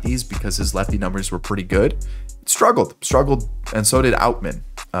lefties because his lefty numbers were pretty good. Struggled, and so did Outman.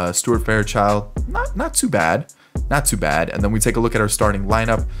 Stuart Fairchild, not too bad. Not too bad. And then we take a look at our starting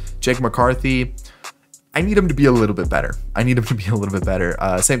lineup. Jake McCarthy, I need him to be a little bit better.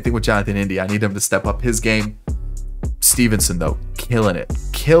 Same thing with Jonathan India. I need him to step up his game. Stevenson, though, killing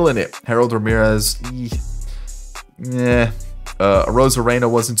it. Harold Ramirez, Arozarena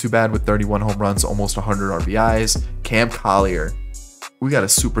wasn't too bad with 31 home runs, almost 100 RBIs. Cam Collier, we got a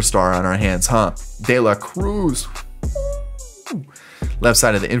superstar on our hands, huh? De La Cruz, left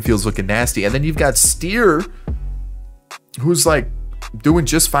side of the infield's looking nasty. And then you've got Steer, who's like doing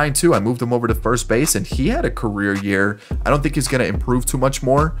just fine too. I moved him over to first base and he had a career year. I don't think he's going to improve too much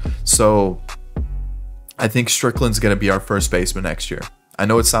more. So I think Strickland's going to be our first baseman next year. I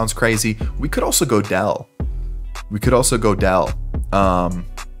know it sounds crazy. We could also go Dell.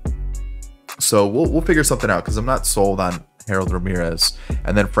 So we'll figure something out because I'm not sold on Harold Ramirez.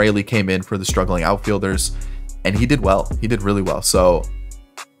 And then Fraley came in for the struggling outfielders and he did well. He did really well. So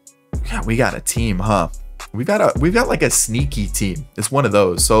yeah, we got a team, huh? We've got like a sneaky team. It's one of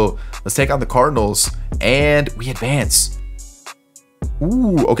those. So let's take on the Cardinals and we advance.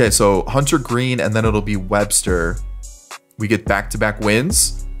 Ooh, okay. So Hunter Green and then it'll be Webster. We get back-to-back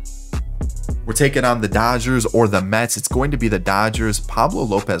wins. We're taking on the Dodgers or the Mets. It's going to be the Dodgers. Pablo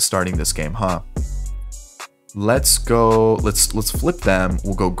Lopez starting this game, huh? Let's go. Let's flip them.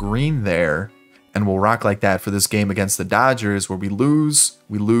 We'll go green there and we'll rock like that for this game against the Dodgers where we lose,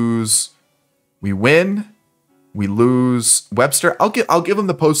 we win, we lose. Webster, I'll give him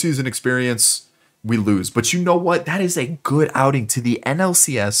the postseason experience. We lose. But you know what? That is a good outing to the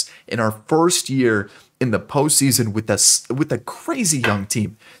NLCS in our first year in the postseason with a crazy young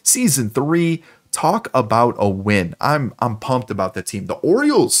team. Season 3, talk about a win. I'm pumped about the team. The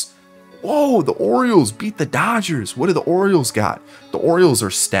Orioles. Whoa, the Orioles beat the Dodgers. What do the Orioles got? The Orioles are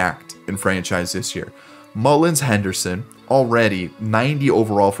stacked in franchise this year. Mullins, Henderson, already 90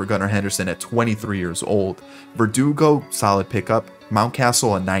 overall for Gunnar Henderson at 23 years old. Verdugo, solid pickup.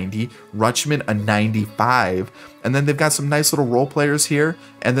 Mountcastle, a 90. Rutschman, a 95. And then they've got some nice little role players here.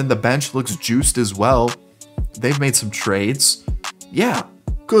 And then the bench looks juiced as well. They've made some trades. Yeah,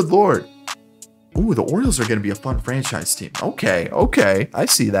 good Lord. Ooh, the Orioles are going to be a fun franchise team. Okay, I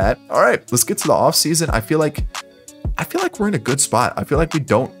see that. All right, let's get to the offseason. I feel like we're in a good spot. I feel like we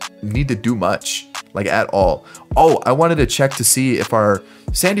don't need to do much, like at all. Oh, I wanted to check to see if our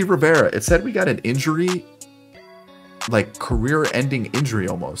Sandy Rivera, it said we got an injury, like career-ending injury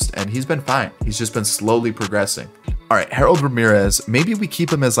almost, and he's been fine. He's just been slowly progressing. All right, Harold Ramirez, maybe we keep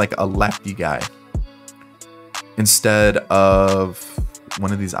him as like a lefty guy instead of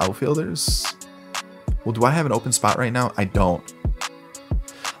one of these outfielders. Well, do I have an open spot right now? I don't.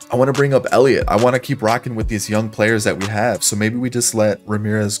 I want to bring up Elliott. I want to keep rocking with these young players that we have. So maybe we just let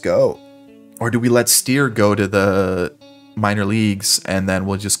Ramirez go. Or do we let Steer go to the minor leagues and then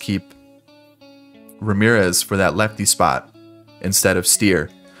we'll just keep Ramirez for that lefty spot instead of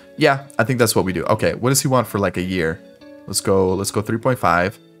Steer? Yeah, I think that's what we do. Okay, what does he want for like a year? Let's go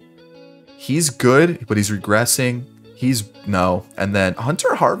 3.5. He's good, but he's regressing. No. And then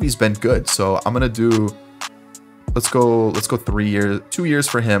Hunter Harvey's been good. So I'm going to do, let's go 3 years, 2 years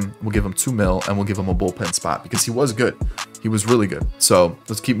for him. We'll give him $2 million and we'll give him a bullpen spot because he was good. He was really good. So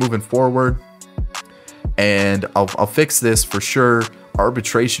let's keep moving forward. And I'll fix this for sure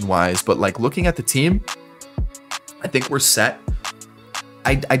arbitration wise, but like looking at the team, I think we're set.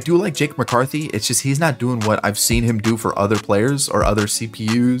 I do like Jake McCarthy. It's just he's not doing what I've seen him do for other players or other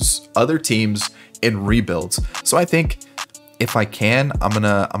CPUs, other teams in rebuilds. So I think if I can, I'm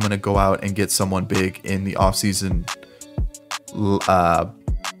gonna go out and get someone big in the offseason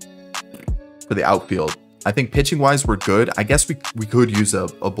for the outfield. I think pitching wise we're good. I guess we could use a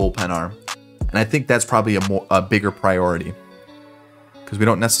bullpen arm, and I think that's probably a bigger priority because we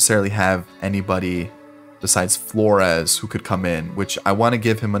don't necessarily have anybody besides Flores who could come in, which I want to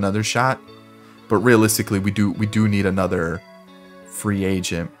give him another shot, but realistically we do need another free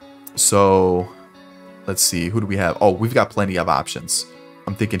agent. So let's see, who do we have? Oh, we've got plenty of options.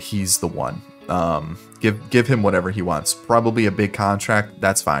 I'm thinking he's the one. Give him whatever he wants. Probably a big contract.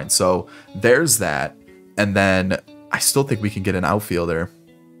 That's fine. So there's that. And then I still think we can get an outfielder.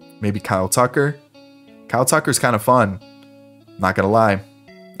 Maybe Kyle Tucker. Kyle Tucker's kind of fun. Not gonna lie.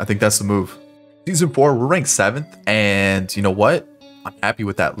 I think that's the move. Season 4, we're ranked 7th. And you know what? I'm happy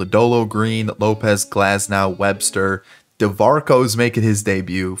with that. Lodolo, Green, Lopez, Glasnow, Webster. DeVarco's making his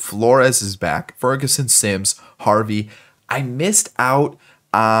debut. Flores is back. Ferguson, Sims, Harvey. I missed out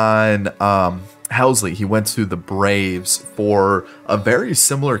on Helsley. He went to the Braves for a very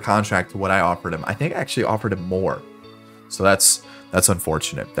similar contract to what I offered him. I think I actually offered him more. So that's That's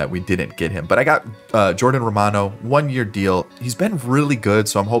unfortunate that we didn't get him. But I got Jordan Romano, 1-year deal. He's been really good,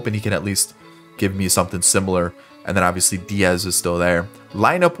 so I'm hoping he can at least give me something similar. And then obviously Diaz is still there.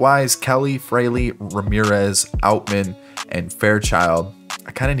 Lineup-wise, Kelly, Fraley, Ramirez, Outman, and Fairchild.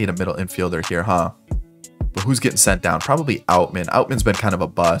 I kind of need a middle infielder here, huh? But who's getting sent down? Probably Outman. Outman's been kind of a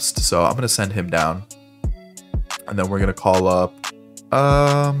bust, so I'm going to send him down. And then we're going to call up...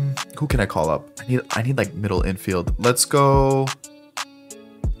 who can I call up? I need like middle infield. Let's go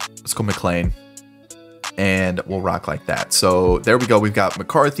McLean. And we'll rock like that. So there we go. We've got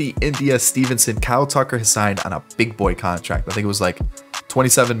McCarthy, India, Stevenson, Kyle Tucker has signed on a big boy contract. I think it was like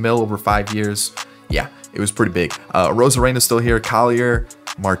 27 mil over 5 years. Yeah, it was pretty big. Rosarena's still here. Collier,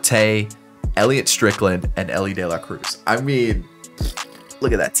 Marte, Elliott Strickland, and Ellie De La Cruz. I mean,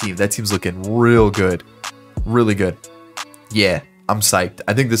 look at that team. That team's looking real good. Really good. Yeah, I'm psyched.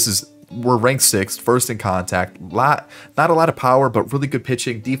 I think we're ranked 6th, first in contact. Not a lot of power, but really good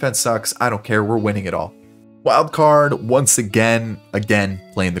pitching. Defense sucks. I don't care. We're winning it all. Wild card, once again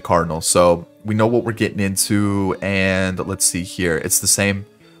playing the Cardinals. So we know what we're getting into. And let's see here. It's the same.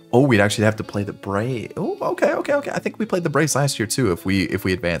 Oh, we'd actually have to play the Braves. Oh, okay. I think we played the Braves last year too if we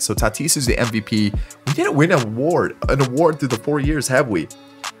advance. So Tatis is the MVP. We didn't win an award through the 4 years, have we?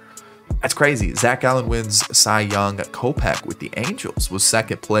 That's crazy. Zach Allen wins Cy Young. Kopech with the Angels was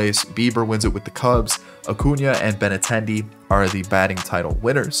 2nd place. Bieber wins it with the Cubs. Acuna and Benintendi are the batting title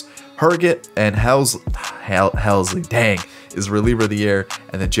winners. Herget and Helsley, dang, is reliever of the year.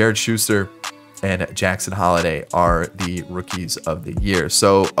 And then Jared Schuster and Jackson Holiday are the rookies of the year.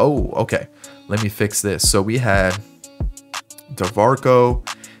 So, okay. Let me fix this. So we had DeVarco.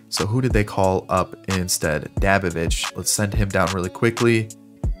 So who did they call up instead? Dabovich. Let's send him down really quickly.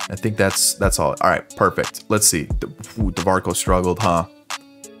 I think that's all. All right, perfect. Let's see. DeVarco struggled, huh?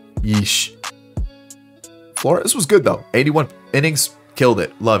 Yeesh. Flores was good, though. 81 innings, killed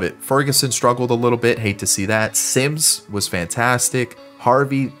it. Love it. Ferguson struggled a little bit. Hate to see that. Sims was fantastic.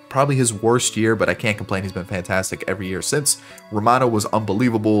 Harvey, probably his worst year, but I can't complain. He's been fantastic every year since. Romano was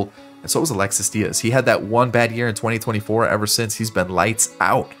unbelievable, and so was Alexis Diaz. He had that one bad year in 2024. Ever since, he's been lights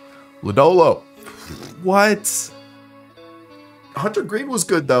out. Lodolo. What? Hunter Green was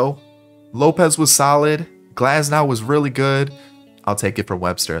good, though. Lopez was solid. Glasnow was really good. I'll take it from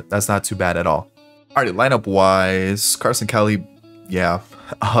Webster. That's not too bad at all. Alrighty, lineup-wise, Carson Kelly, yeah.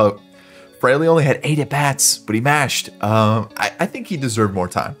 Fraley only had 8 at-bats, but he mashed. I think he deserved more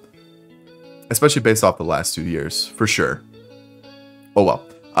time, especially based off the last 2 years, for sure. Oh, well.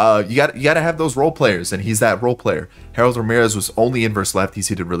 You gotta have those role players, and he's that role player. Harold Ramirez was only inverse lefties.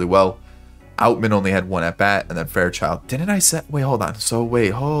 He did really well. Outman only had 1 at-bat, and then Fairchild. Didn't I set... Wait, hold on. So, wait,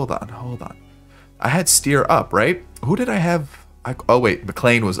 hold on. I had Steer up, right? Who did I have? Oh, wait,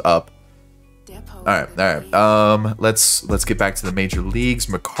 McLean was up. All right. Let's get back to the major leagues.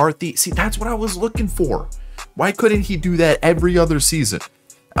 McCarthy. See, that's what I was looking for. Why couldn't he do that every other season?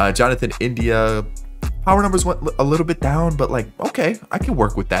 Jonathan India. Power numbers went a little bit down, but like, okay, I can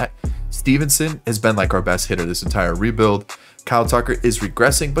work with that. Stevenson has been like our best hitter this entire rebuild. Kyle Tucker is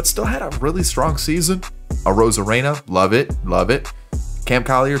regressing, but still had a really strong season. Rosarena, love it. Cam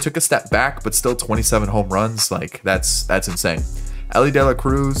Collier took a step back, but still 27 home runs. Like, that's insane. Ellie De La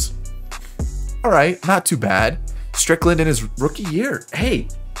Cruz, all right, not too bad. Strickland in his rookie year. Hey,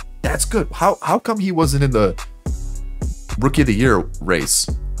 that's good. How come he wasn't in the rookie of the year race?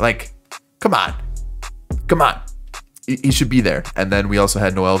 Like, come on. He should be there. And then we also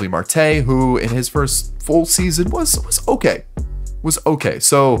had Noelvi Marte, who in his first full season was okay.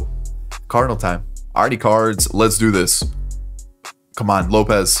 So, Cardinal time. Already Cards. Let's do this. Come on,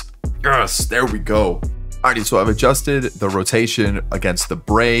 Lopez. Yes, there we go. Alrighty, so I've adjusted the rotation against the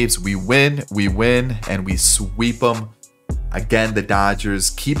Braves. We win, and we sweep them. Again, the Dodgers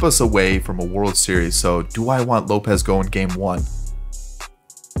keep us away from a World Series. So, do I want Lopez going game 1?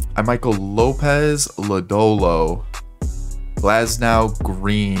 I might go Lopez, Lodolo, Glasnow,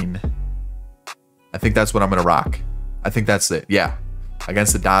 Green. I think that's what I'm going to rock. I think that's it. Yeah.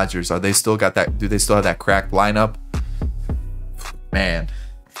 Against the Dodgers. Are they still got that? Do they still have that cracked lineup? Man.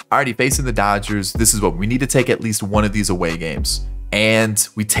 Alrighty, facing the Dodgers. This is what we need to take at least one of these away games. And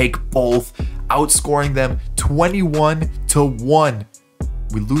we take both, outscoring them 21-1.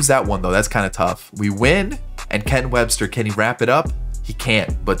 We lose that one though. That's kind of tough. We win, and Ken Webster, can he wrap it up? He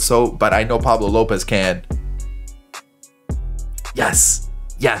can't, but I know Pablo Lopez can. Yes.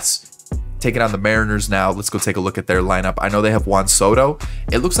 Taking on the Mariners now. Let's go take a look at their lineup. I know they have Juan Soto.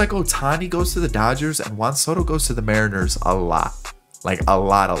 It looks like Ohtani goes to the Dodgers and Juan Soto goes to the Mariners a lot. Like a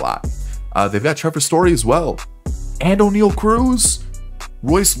lot. They've got Trevor Story as well. And O'Neal Cruz.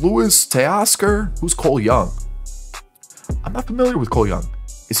 Royce Lewis, Teoscar. Who's Cole Young? I'm not familiar with Cole Young.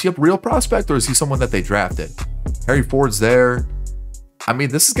 Is he a real prospect or is he someone that they drafted? Harry Ford's there. I mean,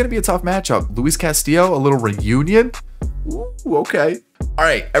 this is going to be a tough matchup. Luis Castillo, a little reunion. Ooh, okay. All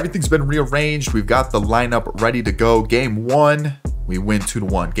right, everything's been rearranged. We've got the lineup ready to go. Game 1, we win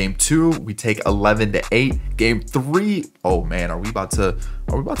 2-1. Game 2, we take 11-8. Game 3, oh man, are we about to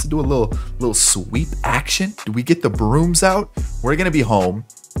do a little sweep action? Do we get the brooms out? We're gonna be home.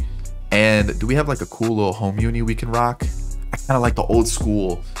 And do we have like a cool little home uni we can rock? I kind of like the old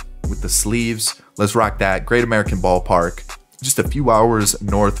school with the sleeves. Let's rock that. Great American Ballpark. Just a few hours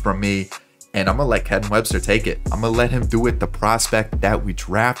north from me. And I'm going to let Ken Webster take it. I'm going to let him do it. The prospect that we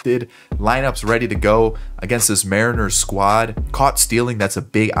drafted. Lineup's ready to go against this Mariners squad. Caught stealing. That's a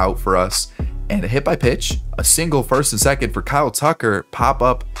big out for us. And a hit by pitch. A single first and second for Kyle Tucker. Pop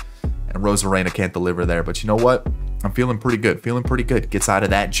up. And Rosarena can't deliver there. But you know what? I'm feeling pretty good. Feeling pretty good. Gets out of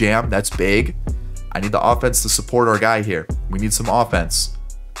that jam. That's big. I need the offense to support our guy here. We need some offense.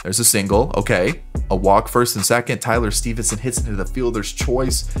 There's a single. Okay. A walk first and second. Tyler Stevenson hits into the fielder's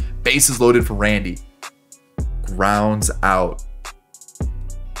choice. Bases loaded for Randy. Grounds out.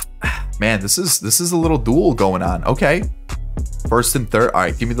 Man, this is a little duel going on. Okay. First and third. All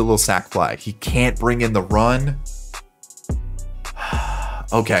right, give me the little sac fly. He can't bring in the run.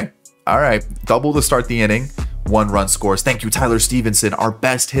 Okay. All right. Double to start the inning. 1 run scores. Thank you, Tyler Stevenson, our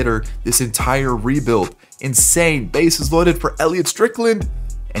best hitter this entire rebuild. Insane. Bases loaded for Elliott Strickland.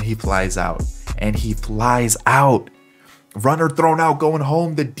 And he flies out. And he flies out. Runner thrown out, going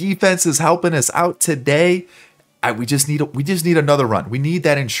home. The defense is helping us out today. We just need another run. We need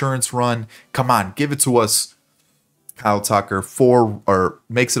that insurance run. Come on, give it to us. Kyle Tucker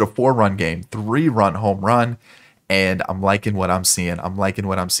makes it a 4-run game, 3-run home run. And I'm liking what I'm seeing. I'm liking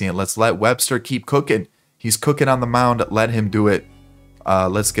what I'm seeing. Let's let Webster keep cooking. He's cooking on the mound. Let him do it.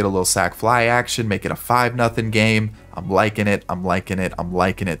 Let's get a little sac fly action, make it a 5-0 game. I'm liking it. I'm liking it. I'm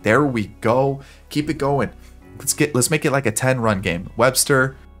liking it. There we go. Keep it going. Let's make it like a 10-run game.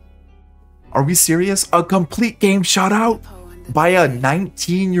 Webster, are we serious? A complete game shutout by a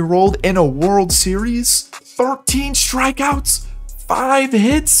 19-year-old in a World Series? 13 strikeouts, 5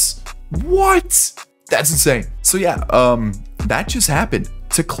 hits. What? That's insane. So yeah, that just happened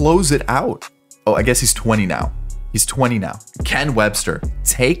to close it out. Oh, I guess he's 20 now. He's 20 now. Ken Webster,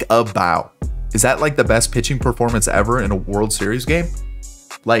 take a bow. Is that like the best pitching performance ever in a World Series game?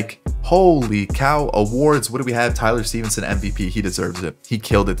 Like, holy cow, awards. What do we have? Tyler Stevenson, MVP. He deserves it. He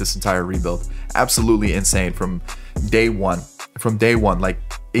killed it this entire rebuild. Absolutely insane from day one. From day one, like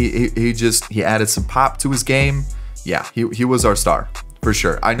he added some pop to his game. Yeah, he was our star for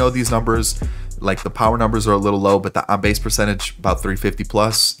sure. I know these numbers, like the power numbers are a little low, but the on base percentage about 350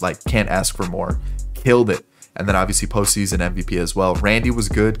 plus. Like, can't ask for more. Killed it. And then obviously postseason MVP as well. Randy was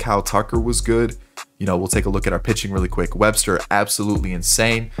good. Kyle Tucker was good. You know, we'll take a look at our pitching really quick. Webster, absolutely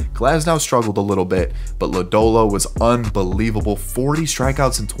insane. Glasnow struggled a little bit, but Lodolo was unbelievable. 40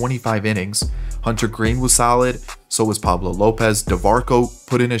 strikeouts in 25 innings. Hunter Green was solid. So was Pablo Lopez. DeVarco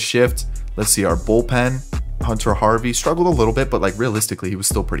put in a shift. Let's see our bullpen. Hunter Harvey struggled a little bit, but like realistically, he was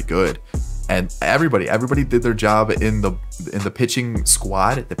still pretty good. And everybody did their job in the pitching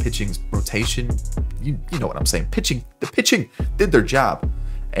squad, the pitching rotation. You know what I'm saying? The pitching did their job.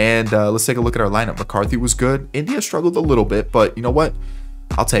 And let's take a look at our lineup. McCarthy was good. India struggled a little bit, but you know what?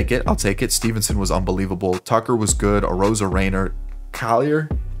 I'll take it. I'll take it. Stevenson was unbelievable. Tucker was good. Rosarena. Collier,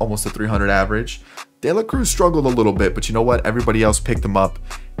 almost a 300 average. De La Cruz struggled a little bit, but you know what? Everybody else picked him up.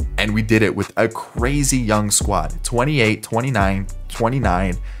 And we did it with a crazy young squad. 28, 29,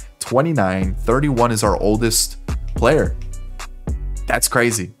 29, 29, 31 is our oldest player. That's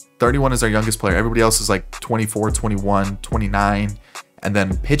crazy. 31 is our youngest player. Everybody else is like 24, 21, 29. And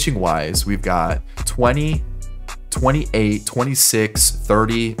then pitching wise, we've got 20, 28, 26,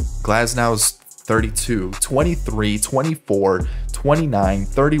 30. Glasnow's 32, 23, 24, 29,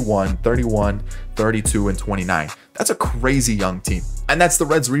 31, 31, 32, and 29. That's a crazy young team. And that's the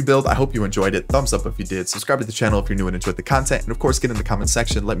Reds rebuild. I hope you enjoyed it. Thumbs up if you did. Subscribe to the channel if you're new and enjoyed the content. And of course, get in the comment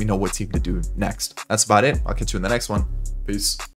section. Let me know what team to do next. That's about it. I'll catch you in the next one. Peace.